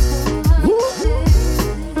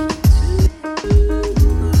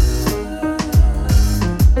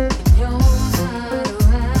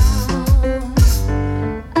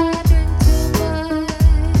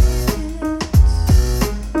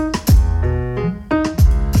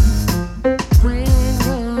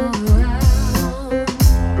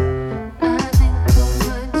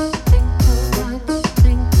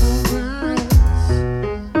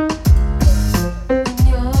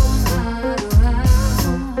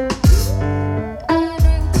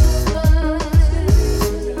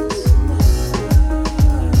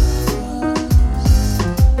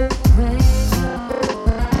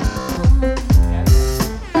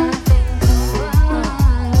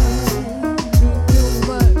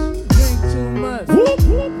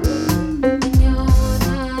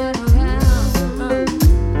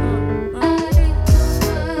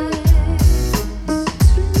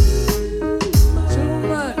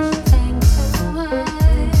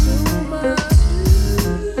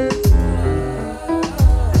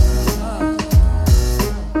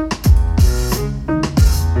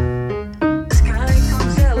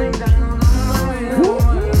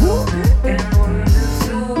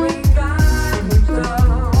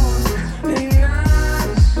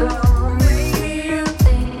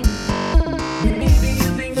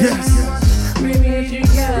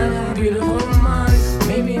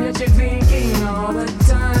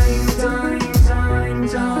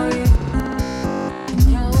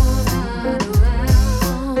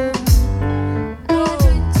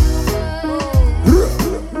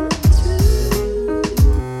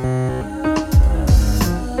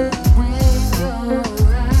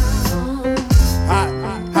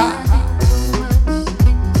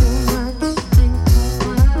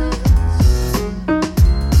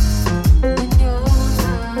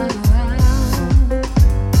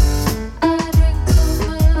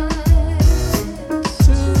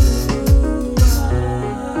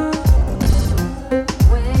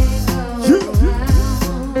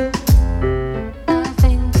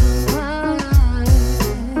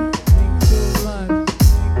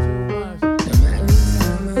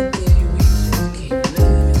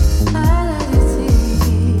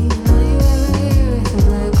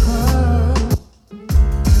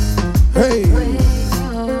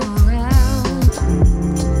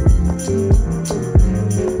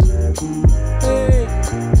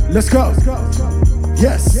 Let's go.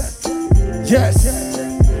 Yes. Yes.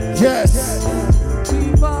 Yes.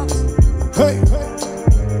 Hey.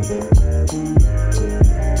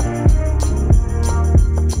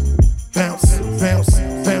 Bounce, bounce,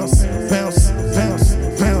 bounce, bounce, bounce,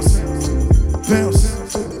 bounce, bounce.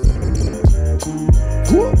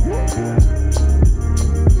 Woo.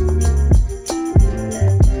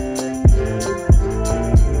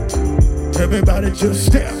 Everybody just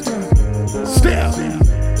step, step,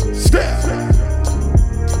 step.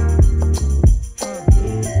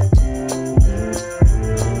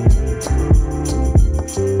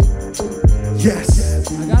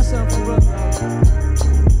 Yes. I got something, bro.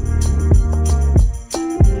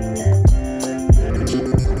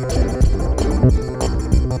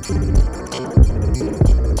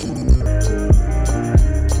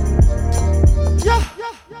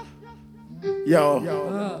 Yo.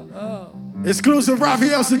 Exclusive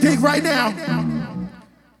Raphael Saadiq right now.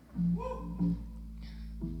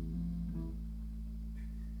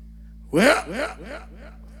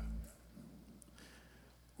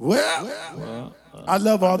 Well, I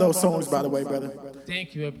love all those songs, by the way, brother.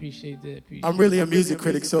 Thank you, I appreciate that. I'm really a music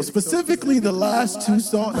critic, so specifically the last two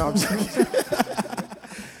songs. No, I'm joking.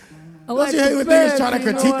 Don't you hate when niggas try to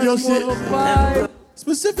critique your shit?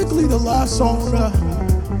 Specifically the last song.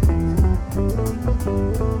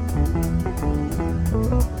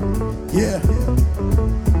 Yeah.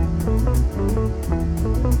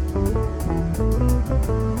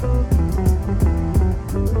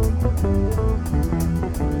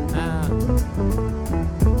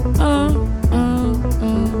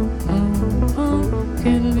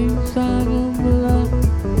 Can't leave side of my life.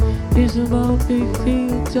 It's about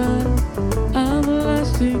 15 time. I'm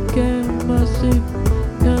elastic and my seat.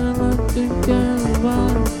 And I'm elastic and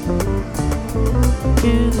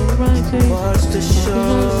Watch the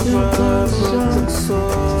show, broken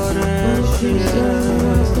sword and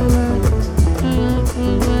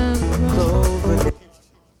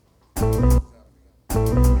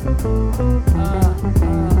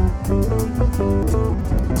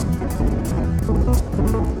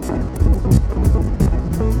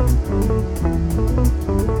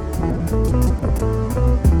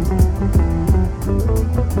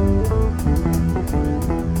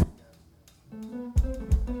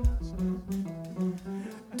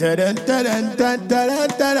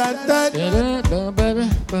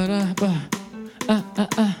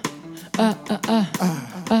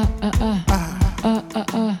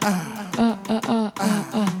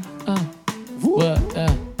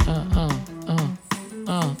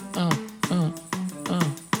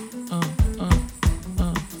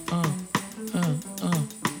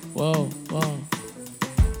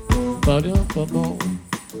Clover.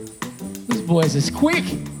 These boys is quick.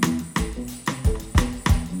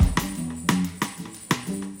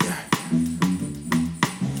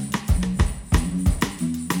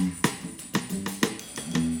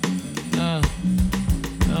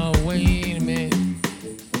 Wait a minute.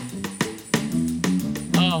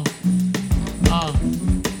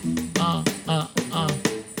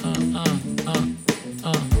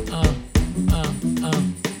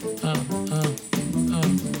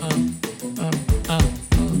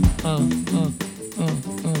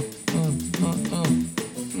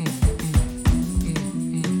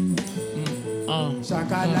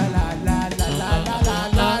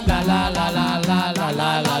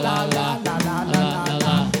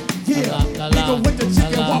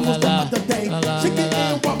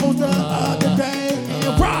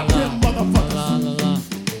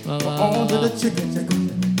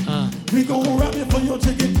 We gon' rap it for your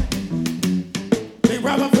chicken. They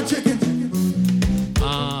rap it for chicken.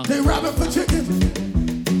 They rap it for chicken.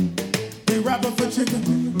 They rap it for chicken.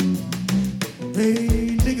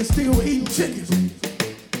 Hey, niggas still eating chicken.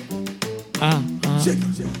 Chicken.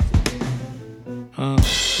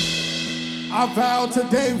 I vow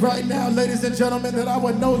today, right now, ladies and gentlemen, that I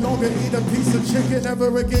would no longer eat a piece of chicken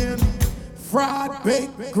ever again. Fried,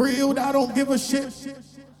 baked, grilled, I don't give a shit.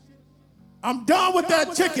 I'm done with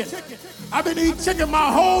that chicken. I've been eating chicken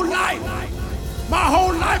my whole life. My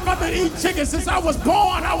whole life I've been eating chicken since I was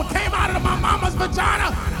born. I came out of my mama's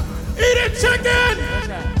vagina eating chicken.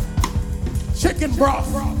 Chicken broth.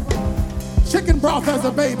 Chicken broth as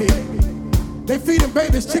a baby. They feeding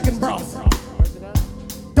babies chicken broth.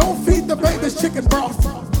 Don't feed the babies chicken broth.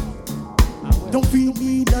 Don't feed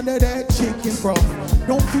me none of that chicken broth.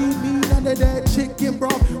 Don't feed me none of that chicken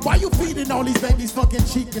broth. Why you feeding all these babies fucking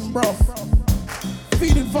chicken broth?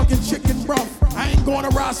 Feeding fucking chicken broth. I ain't going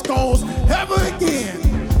to Roscoe's ever again.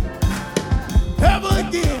 Ever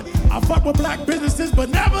again. I fuck with black businesses, but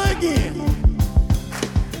never again.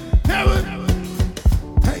 Never.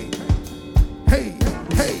 Hey, hey,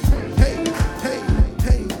 hey, hey, hey,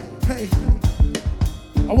 hey, hey.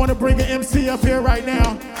 I want to bring an MC up here right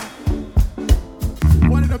now.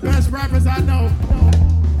 One of the best rappers I know.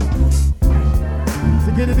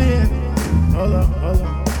 To get it in. Hold on.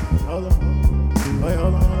 Wait,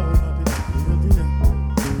 hold on. We're gonna do that.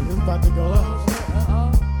 It's about to go up.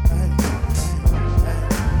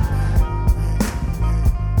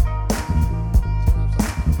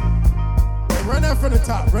 Run that from the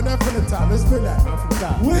top. Let's spin that.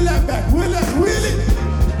 Wheel that back. Wheel it.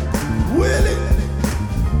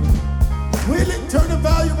 Turn the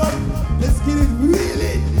volume up. Let's get it. Wheel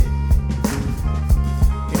it.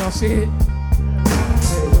 You don't see it?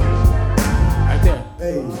 Right there.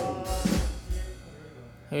 Hey.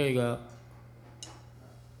 Here you go.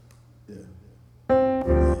 Yeah.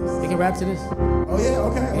 You can rap to this? Oh yeah,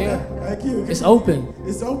 okay. Yeah. Thank you. It's open.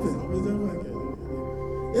 It's open.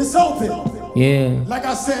 It's open. Yeah. Like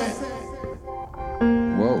I said.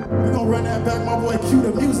 Whoa. We gonna run that back, my boy. Cue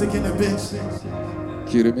the music in the bitch.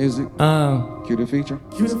 Cue the music. Cue the feature.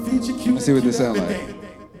 Cue the feature. Let's see what this sound like.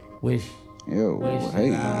 Wish. Yo. Wish.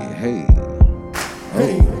 Hey.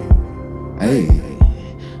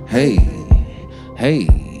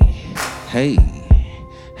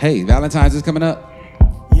 Hey. Valentine's is coming up.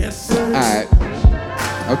 Yes, sir. All right.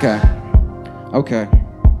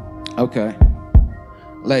 Okay.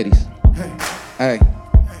 Ladies. Hey.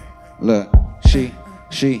 Look. She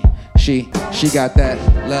got that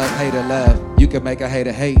hater love. You can make a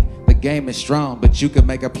hater hate. The game is strong, but you can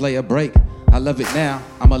make a player break. I love it now.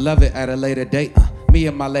 I'ma love it at a later date. Me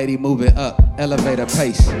and my lady moving up. elevator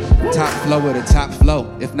pace. Top flow with a top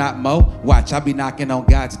flow. If not Mo, watch, I be knocking on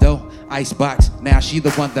God's door. Icebox, now she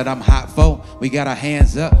the one that I'm hot for. We got our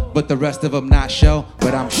hands up, but the rest of them not show.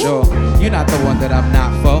 But I'm sure you're not the one that I'm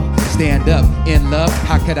not for. Stand up, in love,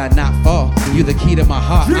 how could I not fall? You the key to my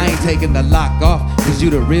heart, I ain't taking the lock off. Cause you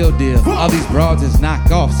the real deal, all these broads is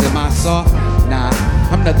knockoffs. Am I soft? Nah,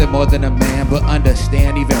 I'm nothing more than a man. But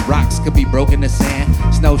understand, even rocks could be broken to sand.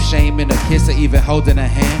 It's no shame in a kiss or even holding a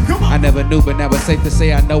hand. I never knew, but now it's safe to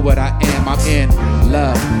say I know what I am. I'm in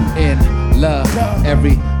love, in love.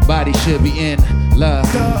 Everybody should be in love.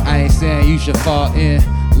 I ain't saying you should fall in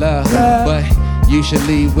love, but you should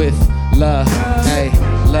lead with love. Hey,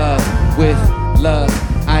 love with love.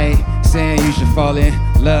 I ain't saying you should fall in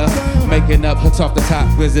love. Making up hooks off the top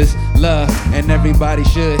cause it's love. And everybody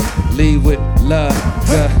should lead with love.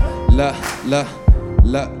 Love, love, love,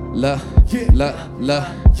 love, love, love,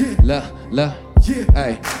 love, love.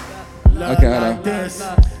 Hey, okay, hold on.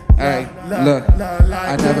 Hey, look,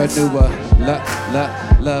 I never knew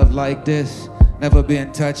a love like this. Never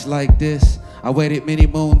been touched like this. I waited many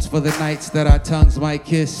moons for the nights that our tongues might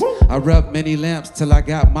kiss. I rubbed many lamps till I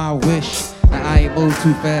got my wish. Now I ain't moved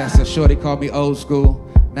too fast, so shorty called me old school.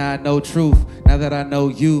 Now I know truth, now that I know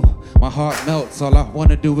you. My heart melts, all I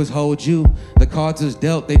wanna do is hold you. The cards is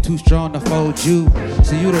dealt, they too strong to fold you.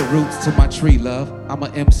 So you the roots to my tree, love. I'm a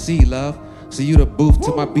MC, love. So you the booth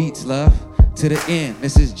to my beats, love. To the end,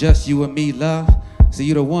 this is just you and me, love. So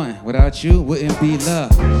you the one, without you wouldn't be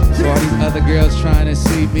love. So all these other girls trying to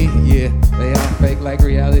see me, yeah, they all fake like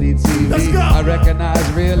reality TV. I recognize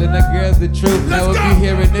real and the girl's the truth. Now if you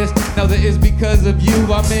hearing this, know that it's because of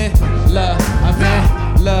you. I'm in love,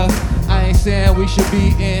 I'm in love. I ain't saying we should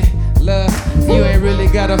be in love. You ain't really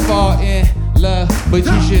gotta fall in love, but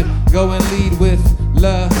you should go and lead with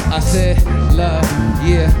love. I said love,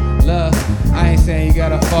 yeah, love. I ain't saying you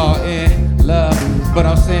gotta fall in love, but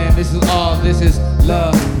I'm saying this is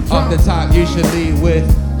love. Off the top, you should lead with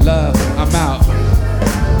love. I'm out.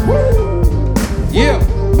 Yeah.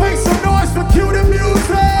 Make some noise for Q the music.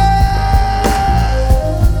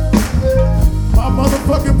 My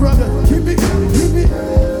motherfucking brother. Keep it.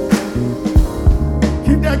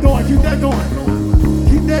 Keep that going. Keep that going.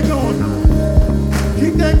 Keep that going.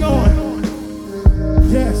 Keep that going.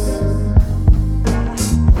 Yes.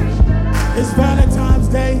 It's Valentine's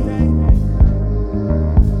Day.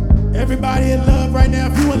 Everybody in love right now.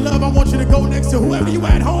 If you in love, I want you to go next to whoever you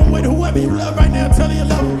at home with, whoever you love right now. Tell them you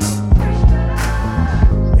love them.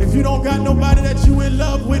 If you don't got nobody that you in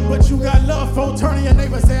love with, but you got love for, turn to your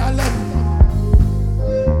neighbor and say, I love you.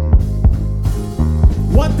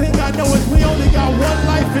 One thing I know is we only got one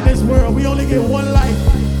life in this world. We only get one life.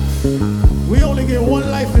 We only get one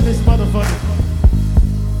life in this motherfucker.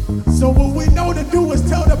 So what we know to do is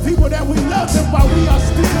tell the people that we love them while we are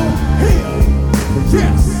still here.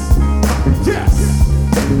 Yes. Yes.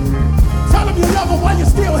 Tell them you love them while you're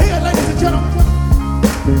still here, ladies and gentlemen.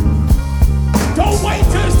 Don't wait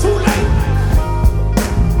till it's too late.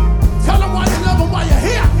 Tell them why you love them while you're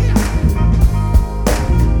here.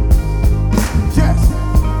 Yes.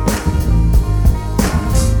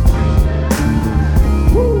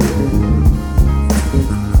 Woo.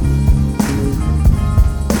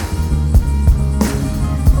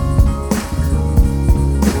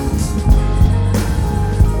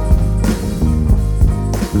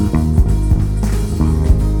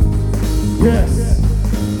 Yes.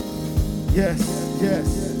 Yes, yes,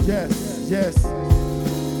 yes, yes.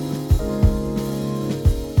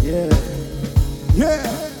 Yeah. Yeah.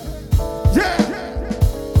 Yeah.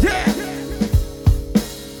 Yeah.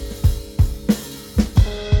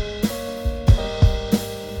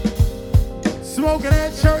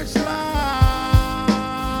 Smokinatchurch live.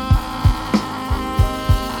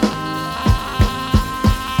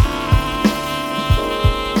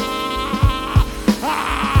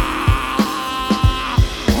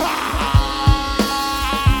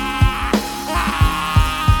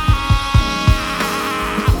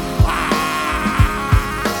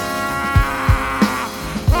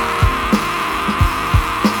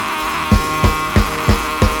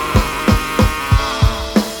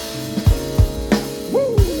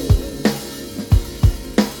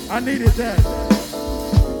 I needed that.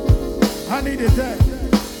 I needed that.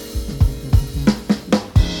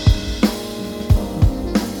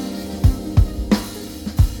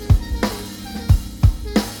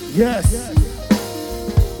 Yes.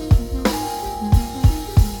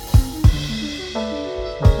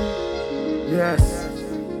 Yes.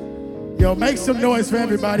 Yo, make some noise for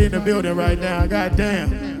everybody in the building right now. God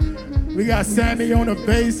damn. We got Sammy on the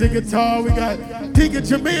bass and guitar. We got Deacon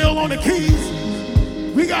Jamil on the keys.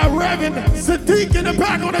 We got Reverend Saadiq in the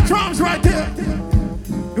back on the drums right there.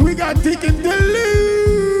 And we got Deacon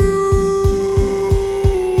Deleu.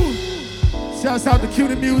 Shouts out to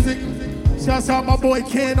Cutie Music. Shouts out my boy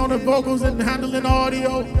Ken on the vocals and handling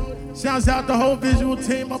audio. Shouts out the whole visual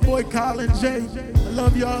team, my boy Colin J. I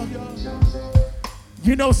love y'all.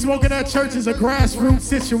 You know, Smokinatchurch is a grassroots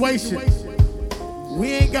situation.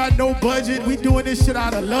 We ain't got no budget. We doing this shit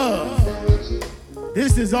out of love.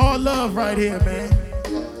 This is all love right here, man.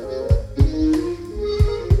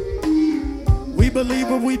 We believe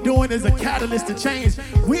what we doing is a catalyst to change.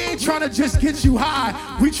 We ain't trying to just get you high.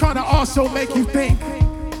 We trying to also make you think.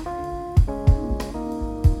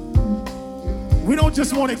 We don't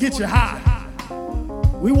just want to get you high.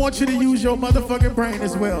 We want you to use your motherfucking brain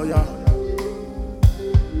as well, y'all.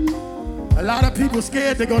 A lot of people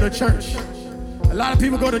scared to go to church. A lot of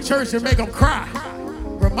people go to church and make them cry.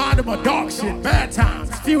 Remind them of dog shit, bad times,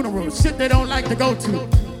 funerals, shit they don't like to go to.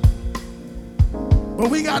 But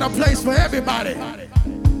we got a place for everybody.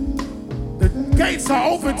 The gates are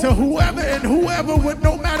open to whoever and whoever with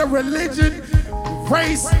no matter religion,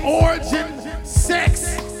 race, origin,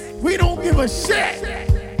 sex. We don't give a shit.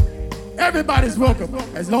 Everybody's welcome.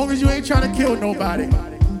 As long as you ain't trying to kill nobody.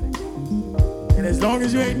 And as long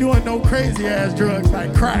as you ain't doing no crazy ass drugs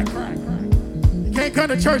like crack. You can't come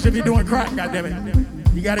to church if you're doing crack,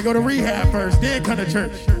 goddammit. You gotta go to rehab first, then come to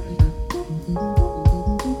church.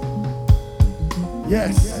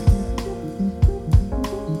 Yes.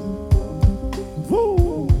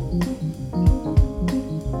 Woo.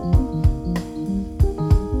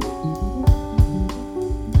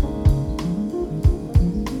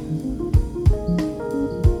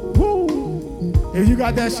 Woo. If you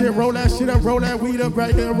got that shit, roll that shit up, roll that weed up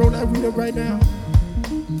right now, roll that weed up right now.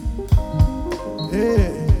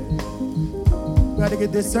 Yeah. Gotta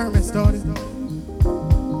get this sermon started.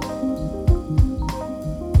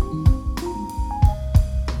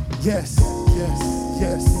 Yes, yes,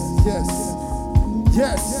 yes, yes,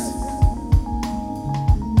 yes,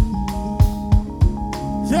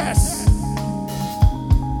 yes.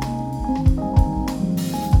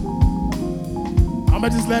 I'ma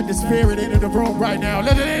just let the spirit into the room right now.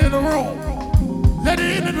 Let it into the room. Let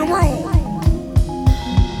it into the room.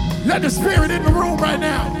 Let the spirit in the room right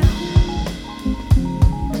now.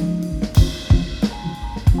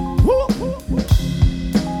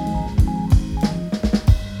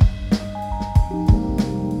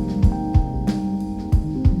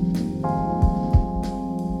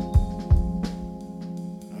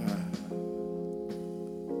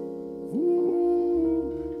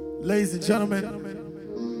 Ladies and gentlemen,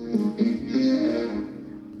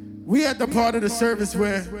 we at the part of the service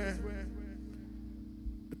where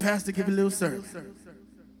the pastor give a little sermon.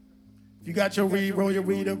 If you got your weed, roll your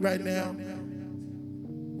weed up right now.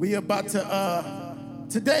 We about to,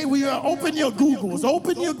 today we are, open your Googles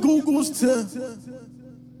to,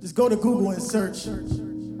 just go to Google and search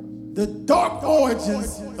the dark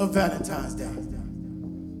origins of Valentine's Day.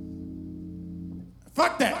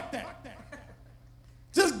 Fuck that.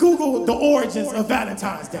 Just Google the origins of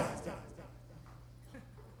Valentine's Day.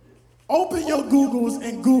 Open your Googles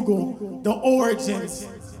and Google the origins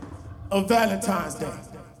of Valentine's Day.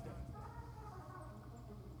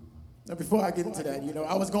 Now, before I get into that, you know,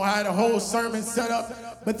 I was going to have a whole sermon set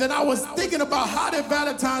up, but then I was thinking about how did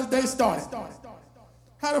Valentine's Day start?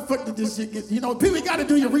 How the fuck did this shit get, you know, people got to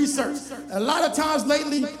do your research. A lot of times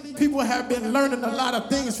lately, people have been learning a lot of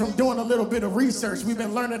things from doing a little bit of research. We've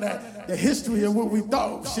been learning that the history of what we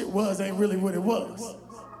thought shit was ain't really what it was.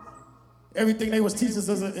 Everything they was teaching us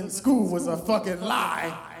in school was a fucking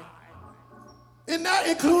lie. And that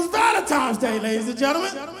includes Valentine's Day, ladies and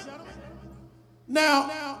gentlemen.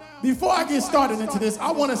 Now, before I get started into this,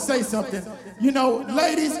 I want to say something. You know,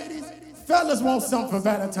 ladies, fellas want something for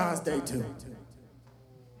Valentine's Day too.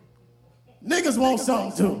 Niggas want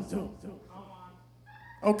something too.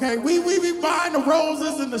 Okay, we be buying the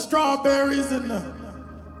roses and the strawberries and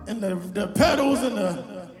the petals and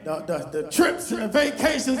the trips and the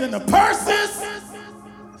vacations and the purses.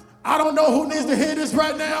 I don't know who needs to hear this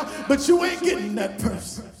right now, but you ain't getting that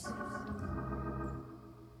purse.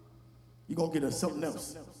 You gonna get us something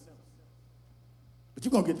else. But you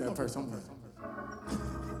gonna get that purse.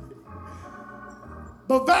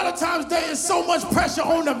 But Valentine's Day is so much pressure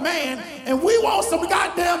on the man, and we want some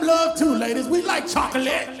goddamn love too, ladies. We like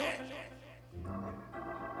chocolate.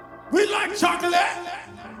 We like chocolate.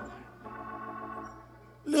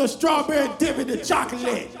 Little strawberry dip in the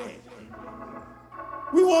chocolate.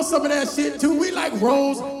 We want some of that shit too. We like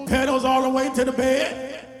rose petals all the way to the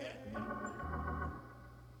bed.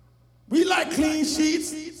 We like clean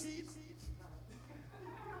sheets.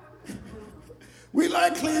 We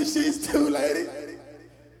like clean sheets too, lady.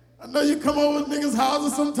 I know you come over to niggas'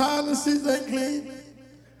 houses sometimes and sheets ain't clean.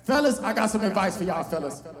 Fellas, I got some advice for y'all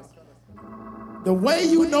fellas. The way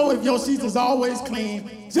you know if your sheets is always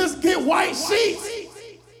clean, just get white sheets.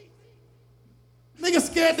 Niggas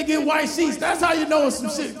scared to get white sheets. That's how you know some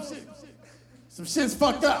shit's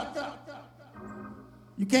fucked up.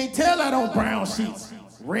 You can't tell that on brown sheets,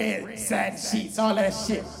 red satin sheets, all that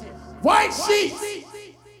shit. White sheets.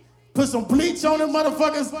 Put some bleach on them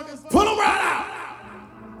motherfuckers, pull them right out.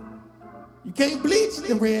 You can't bleach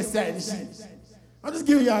the red satin sheets. I'm just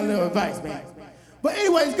giving y'all a little advice, man. But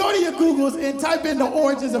anyways, go to your Googles and type in the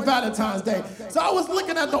origins of Valentine's Day. So I was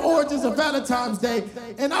looking at the origins of Valentine's Day,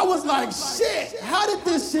 and I was like, shit, how did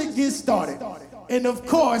this shit get started? And of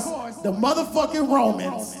course, the motherfucking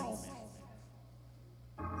Romans.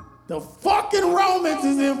 The fucking Romans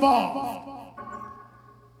is involved.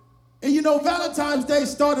 And you know, Valentine's Day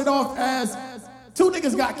started off as two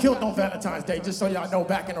niggas got killed on Valentine's Day, just so y'all know,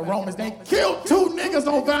 back in the Romans, they killed two niggas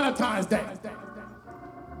on Valentine's Day.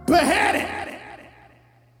 Beheaded.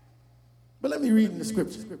 But let me read in the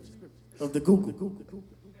scripture of the Google.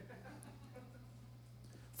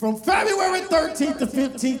 From February 13th to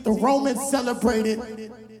 15th, the Romans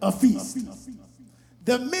celebrated a feast.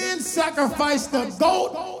 The men sacrificed a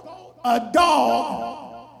goat, a dog,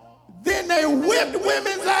 then they whipped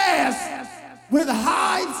women's ass with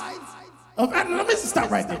hides of... Let me just stop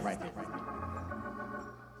right there.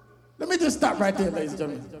 Let me just stop right there, ladies and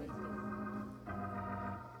gentlemen.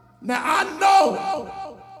 Now, I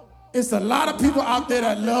know it's a lot of people out there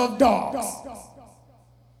that love dogs.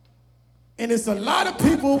 And it's a lot of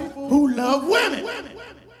people who love women.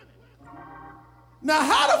 Now,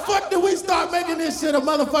 how the fuck did we start making this shit a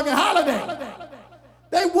motherfucking holiday?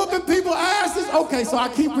 They whooping people's asses. Okay, so I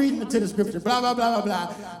keep reading into the scripture. Blah, blah, blah, blah,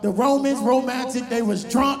 blah. The Romans, romantic, they was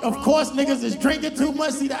drunk. Of course, niggas is drinking too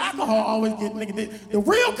much. See, the alcohol always get niggas. The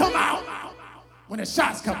real come out when the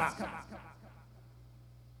shots come out.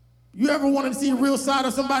 You ever wanted to see the real side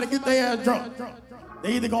of somebody get their ass drunk?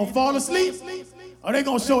 They either gonna fall asleep or they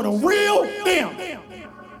gonna show the real them.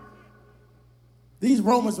 These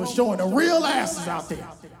Romans were showing the real asses out there.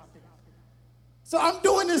 So I'm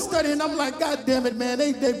doing this study and I'm like, God damn it, man,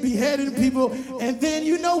 they beheading people. And then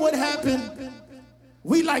you know what happened?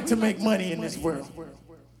 We like to make money in this world.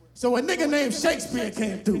 So a nigga named Shakespeare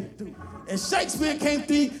came through. And Shakespeare came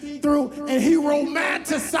through and he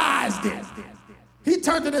romanticized it. He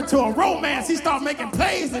turned it into a romance. He started making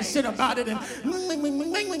plays and shit about it and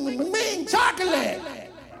chocolate.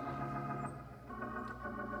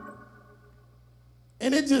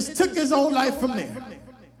 And it just took his own life from there.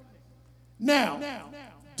 Now,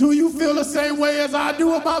 do you feel the same way as I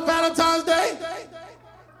do about Valentine's Day?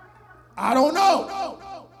 I don't know.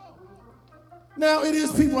 Now, it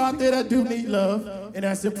is people out there that do need love, and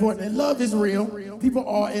that's important. And love is real. People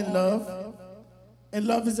are in love, and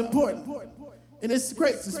love is important. And it's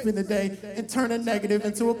great to spend the day and turn a negative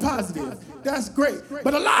into a positive. That's great.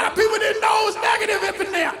 But a lot of people didn't know it was negative up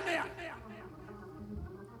in there.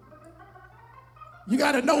 You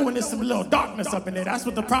gotta know when there's some little darkness up in there. That's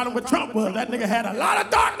what the problem with Trump was. That nigga had a lot of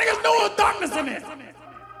dark niggas knew there was darkness in there.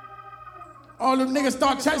 All them niggas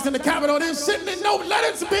start chasing the Capitol. Then shit didn't know. Let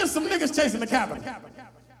it be some niggas chasing the Capitol.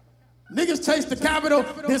 Niggas chased the Capitol.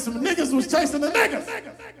 Then some niggas was chasing the niggas.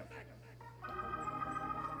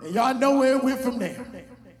 And y'all know where it went from there.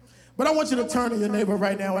 But I want you to turn to your neighbor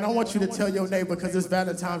right now, and I want you to tell your neighbor, because it's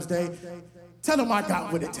Valentine's Day, tell him I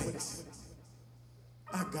got what it takes.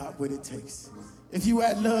 I got what it takes. If you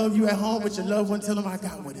at love, you at home with your loved one, tell them I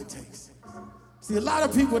got what it takes. See, a lot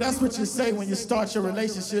of people, that's what you say when you start your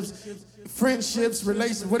relationships, friendships,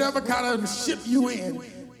 relations, whatever kind of ship you in.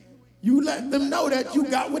 You let them know that you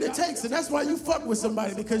got what it takes. And that's why you fuck with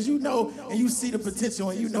somebody, because you know and you see the potential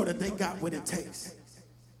and you know that they got what it takes.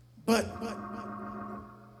 But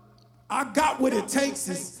I got what it takes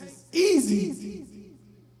is easy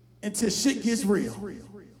until shit gets real.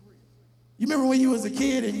 You remember when you was a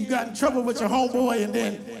kid and you got in trouble with your homeboy, and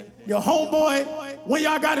then your homeboy, when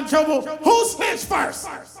y'all got in trouble, who snitched first?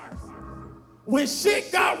 When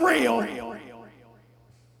shit got real,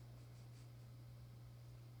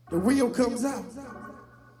 the real comes out.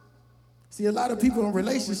 See, a lot of people in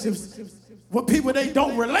relationships with people they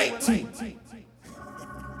don't relate to.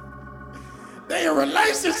 They in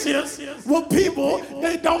relationships with people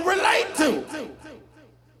they don't relate to.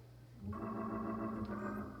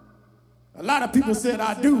 A lot of people said,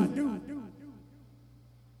 I do.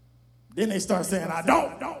 Then they start saying, I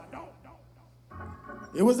don't.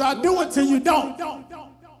 It was I do until you don't.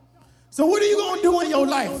 So what are you going to do in your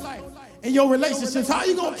life? in your relationships, how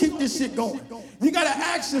you gonna keep this shit going? You gotta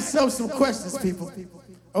ask yourself some questions, people.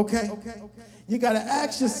 Okay? You gotta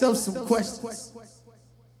ask yourself some questions.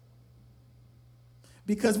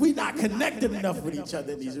 Because we're not connected enough with each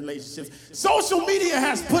other in these relationships. Social media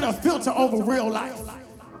has put a filter over real life.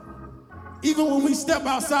 Even when we step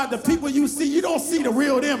outside, the people you see, you don't see the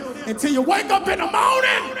real them until you wake up in the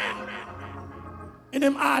morning and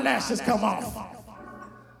them eyelashes come off.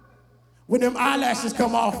 When them eyelashes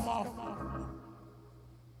come off,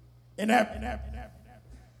 and that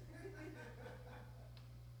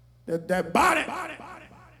bonnet,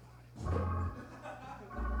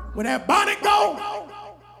 when that bonnet go,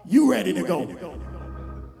 you ready to go.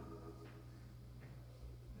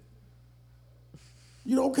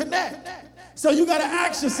 You don't connect. So you gotta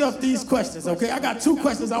ask yourself these questions, okay? I got 2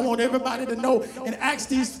 questions I want everybody to know and ask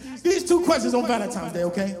these 2 questions on Valentine's Day,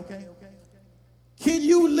 okay? Can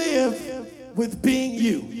you live with being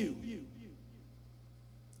you?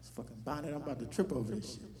 This fucking bonnet, I'm about to trip over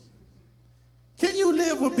this shit. Can you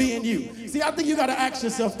live with being you? See, I think you gotta ask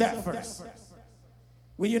yourself that first.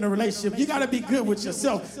 When you're in a relationship, you gotta be good with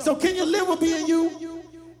yourself. So can you live with being you?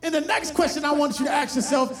 And the next question I want you to ask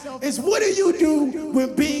yourself is, what do you do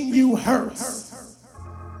when being you hurts?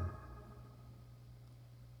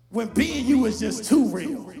 When being you is just too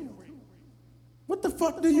real. What the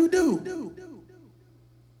fuck do you do?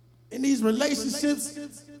 In these relationships,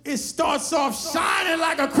 it starts off shining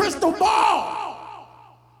like a crystal ball.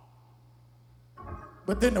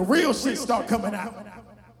 But then the real shit start coming out.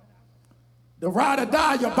 The ride or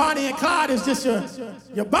die, your Bonnie and Clyde is just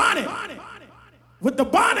your bonnet. With the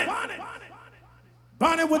bonnet.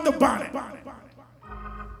 Bonnet with the bonnet.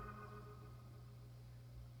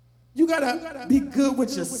 You gotta be good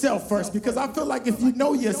with yourself first, because I feel like if you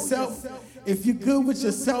know yourself, if you're good with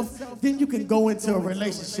yourself, then you can go into a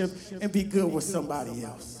relationship and be good with somebody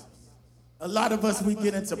else. A lot of us, we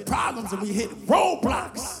get into problems and we hit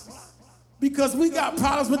roadblocks because we got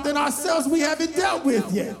problems within ourselves we haven't dealt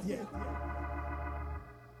with yet.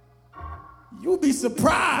 You'll be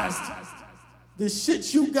surprised the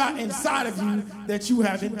shit you got inside of you that you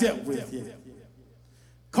haven't dealt with yet.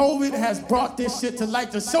 COVID has brought this shit to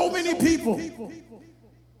light to so many people.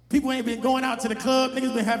 People ain't been going out to the club.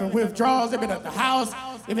 Niggas been having withdrawals. They've been at the house.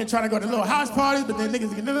 They've been trying to go to little house parties, but then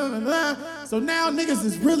niggas get So now niggas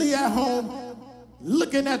is really at home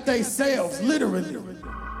looking at themselves, literally.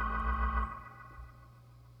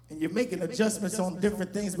 And you're making adjustments on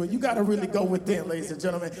different things, but you got to really go within, ladies and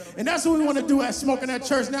gentlemen. And that's what we want to do at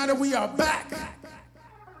Smokinatchurch now that we are back.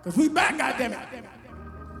 Because we back, goddammit.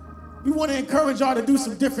 We want to encourage y'all to do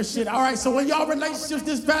some different shit. All right, so in y'all relationships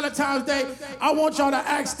this Valentine's Day, I want y'all to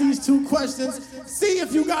ask these 2 questions. See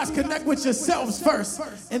if you guys connect with yourselves first,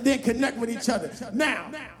 and then connect with each other.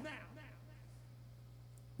 Now,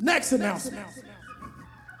 next announcement.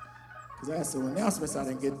 Because I had some announcements I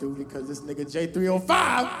didn't get through because this nigga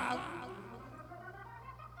J305.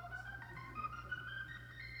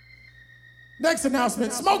 Next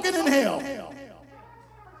announcement, Smoking in Hell.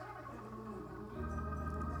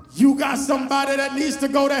 You got somebody that needs to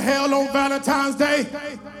go to hell on Valentine's Day?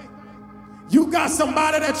 You got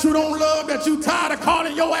somebody that you don't love, that you tired of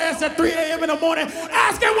calling your ass at 3 a.m. in the morning,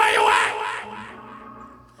 asking where you at?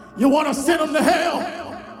 You want to send them to hell?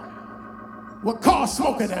 Well, call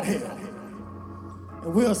Smoking at Hell.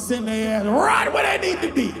 And we'll send their ass right where they need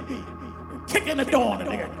to be. And kick in the door and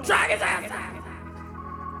the nigga drag his ass out.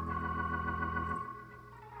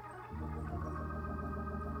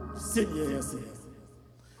 Sit your ass in.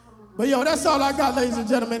 But yo, that's all I got, ladies and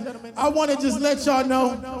gentlemen. I want to just let y'all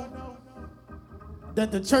know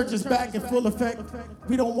that the church is back in full effect.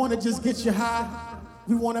 We don't want to just get you high.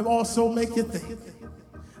 We want to also make you think.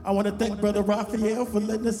 I want to thank Brother Raphael for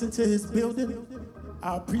letting us into his building.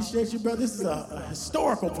 I appreciate you, brother. This is a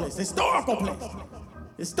historical place. Historical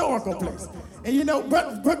place. And you know,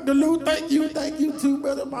 Brooke DeLue, thank you too,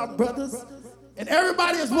 brother, my brothers. And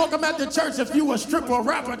everybody is welcome at the church if you a stripper,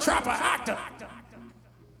 rapper, trapper, actor.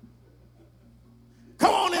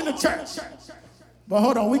 Come on in the church. But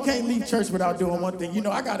hold on, we can't leave church without doing one thing. You know,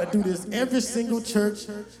 I got to do this every single church.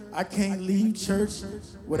 I can't leave church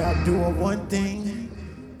without doing one thing.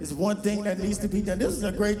 There's one thing that needs to be done. This is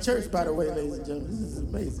a great church, by the way, ladies and gentlemen. This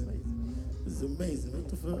is amazing. What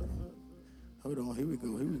the fuck? Hold on, here we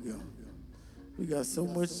go. We got so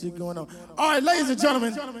much shit going on. All right, ladies and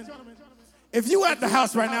gentlemen, if you at the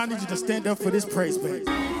house right now, I need you to stand up for this praise break.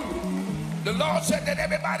 The Lord said that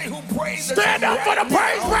everybody who prays, stand up for the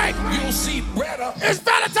praise break. You'll see better. It's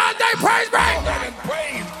Valentine's Day praise break.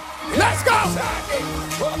 Praise. Let's go.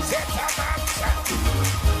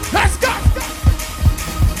 Let's go.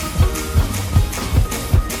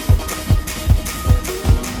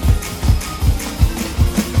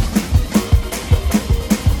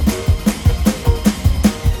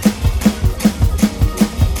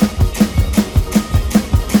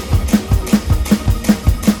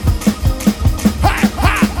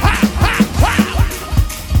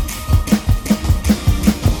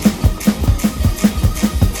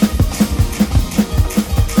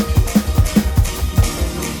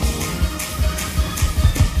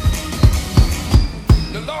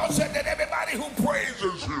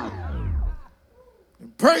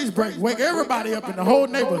 praise break wake everybody up in the whole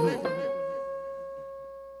neighborhood.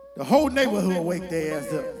 The whole neighborhood wake their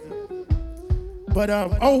ass up. But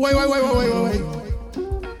oh wait.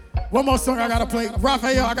 One more song I gotta play.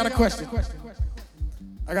 Raphael, I got a question.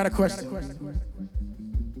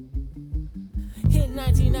 Hit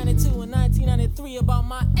 1992 and 1993 about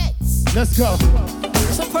my ex. Let's go.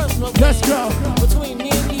 Some personal Let's thing go. between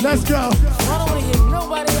me and you. Let's go. I don't want to hear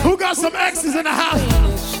nobody else. Who got some exes in the house?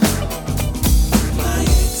 My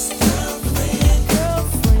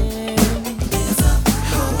ex-girlfriend is a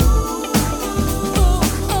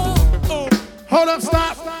hoe. Hold up,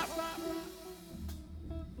 stop.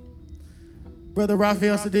 Brother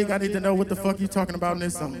Raphael Saadiq, I need to know what the fuck you talking about in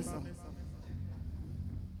this song.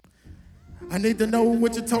 I need to know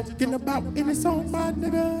what you're talking about in this song, my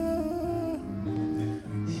nigga.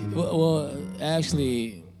 Well,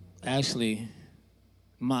 actually,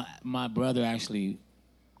 my brother actually,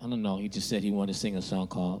 I don't know, he just said he wanted to sing a song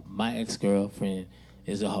called My Ex-Girlfriend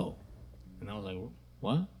is a Hoe. And I was like,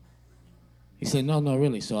 what? He said, no,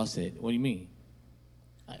 really. So I said, what do you mean?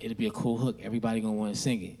 It'll be a cool hook. Everybody gonna want to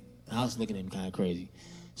sing it. I was looking at him kind of crazy.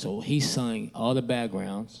 So he sung all the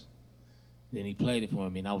backgrounds, then he played it for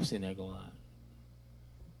me, and I was sitting there going,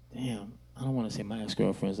 damn, I don't want to say my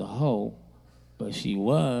ex-girlfriend's a hoe, but she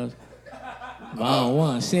was. But I don't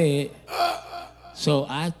want to say it. So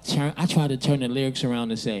I tried to turn the lyrics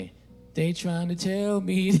around and say, they trying to tell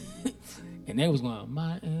me. And they was going,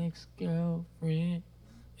 my ex-girlfriend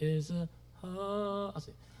is a hoe. I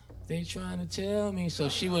said, they trying to tell me. So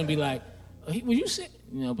she wouldn't be like, well, you said,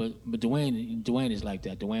 you know, but Dwayne is like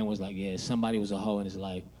that. Dwayne was like, yeah, somebody was a hoe in his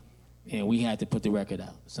life, and we had to put the record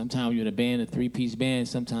out. Sometimes you're in a band, a three-piece band,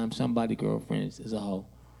 sometimes somebody girlfriend is a hoe.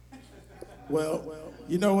 Well,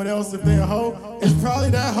 you know what else if they're a hoe? It's probably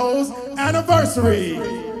that hoe's anniversary.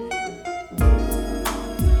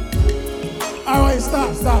 All right,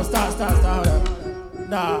 stop. Hold up.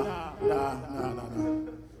 Nah.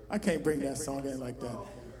 I can't bring that song in like that.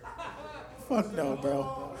 Fuck no,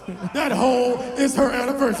 bro. That hoe is her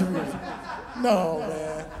anniversary. No,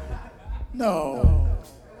 man. No.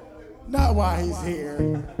 Not while he's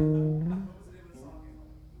here.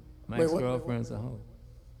 My ex-girlfriend's a hoe.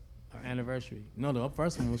 Our anniversary. No, the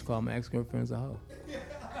first one was called My Ex-Girlfriend's a Hoe.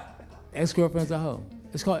 Ex-Girlfriend's a Hoe.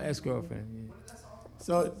 It's called Ex-Girlfriend. Yeah.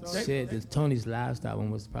 So Tony's last album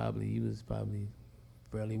was he was probably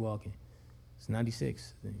barely walking. It's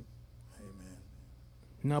 96, I think. Hey, man.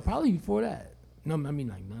 No, probably before that. No, I mean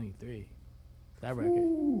like 93. That record.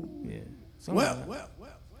 Ooh. Yeah. Well.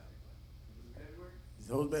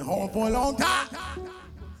 Those been home for a long time.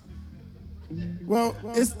 Well,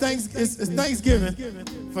 it's Thanksgiving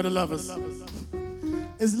for the lovers.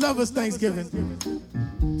 It's Lovers Thanksgiving.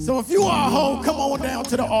 So if you are a hoe, come on down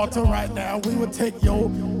to the altar right now. We will take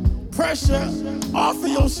your pressure off of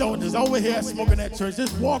your shoulders over here at Smokinatchurch.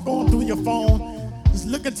 Just walk on through your phone. Just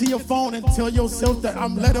look into your phone and tell yourself that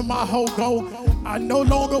I'm letting my hoe go. I no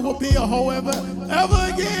longer will be a hoe ever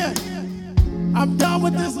again. I'm done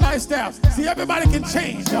with this lifestyle. See, everybody can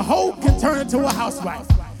change. The hoe can turn into a housewife.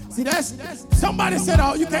 See, somebody said,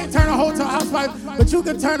 oh, you can't turn a hoe to a housewife, but you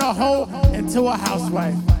can turn a hoe into a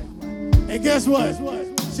housewife. And guess what?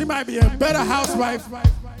 She might be a better housewife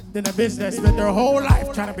than a bitch that spent their whole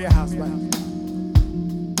life trying to be a housewife.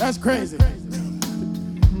 That's crazy.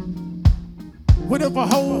 What if a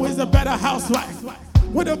hoe is a better housewife?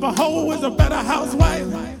 What if a hoe is a better housewife?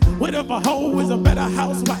 What if a hoe is a better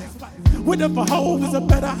housewife? What if a hoe is a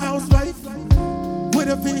better housewife?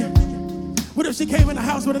 What if she came in the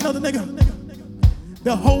house with another nigga?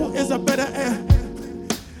 The hoe is a better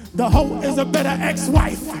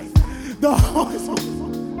ex-wife. The hoe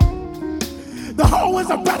is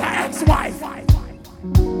a better ex-wife.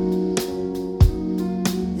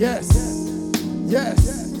 Yes.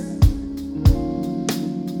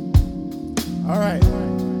 All right.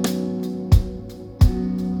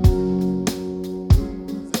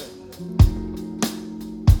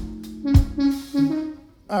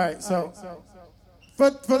 All right, so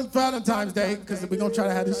for Valentine's Day, because we're going to try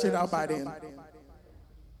to have this shit out by then,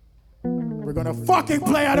 we're going to fucking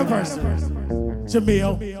play anniversary.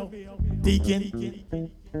 Jamil, Deacon.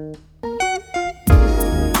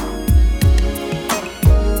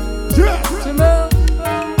 Yeah. Jamil.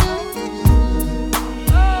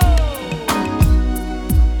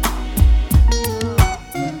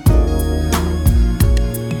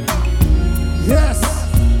 Yes.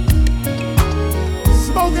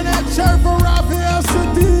 Smokinatchurch for Raphael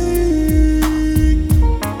Saadiq.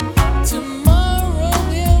 Tomorrow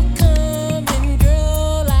will come and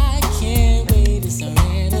girl, I can't wait. It's our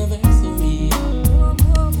anniversary.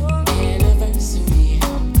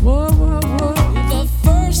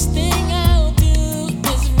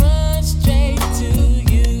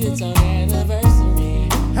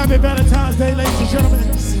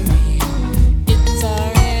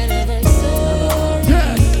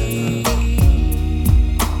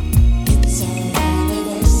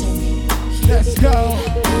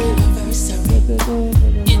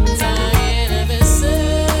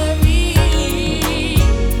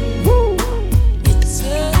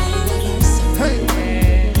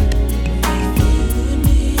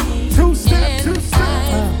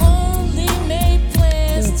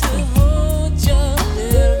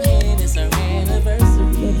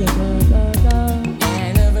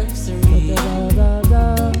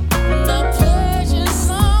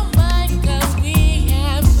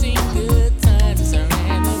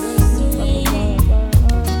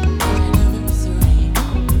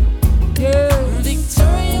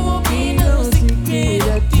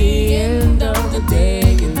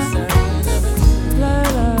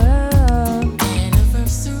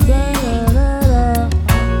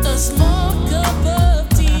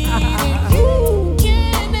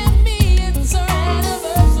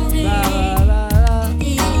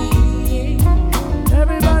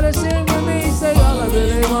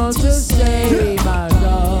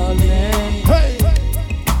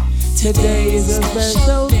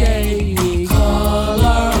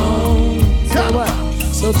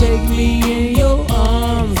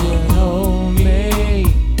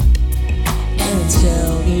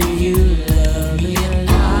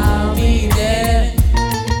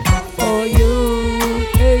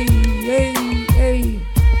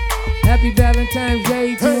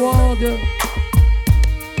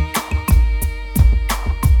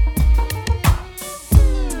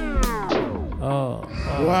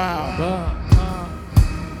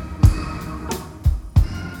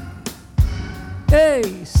 Hey,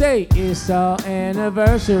 say it's our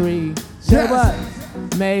anniversary. Say what?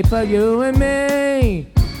 Made for you and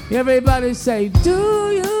me. Everybody say, do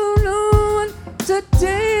you know what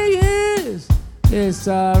today is? It's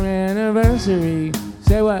our anniversary.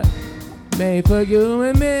 Say what? Made for you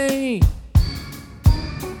and me.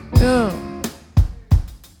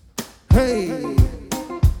 Hey. We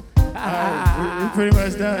pretty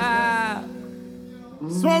much done.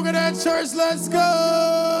 Smokinatchurch, let's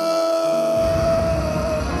go.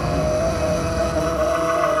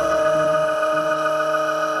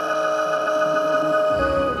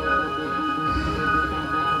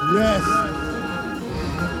 Yes.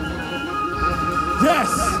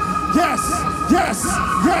 Yes. Yes. Yes.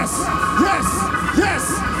 Yes. Yes. Yes.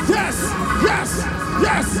 Yes. Yes.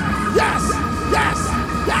 Yes. Yes. Yes.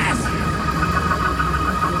 Yes.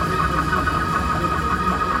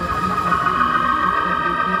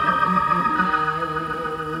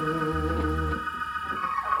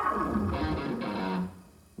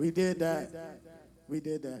 We did that. We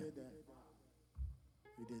did that.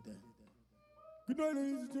 We did that. Good night,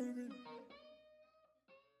 ladies and gentlemen.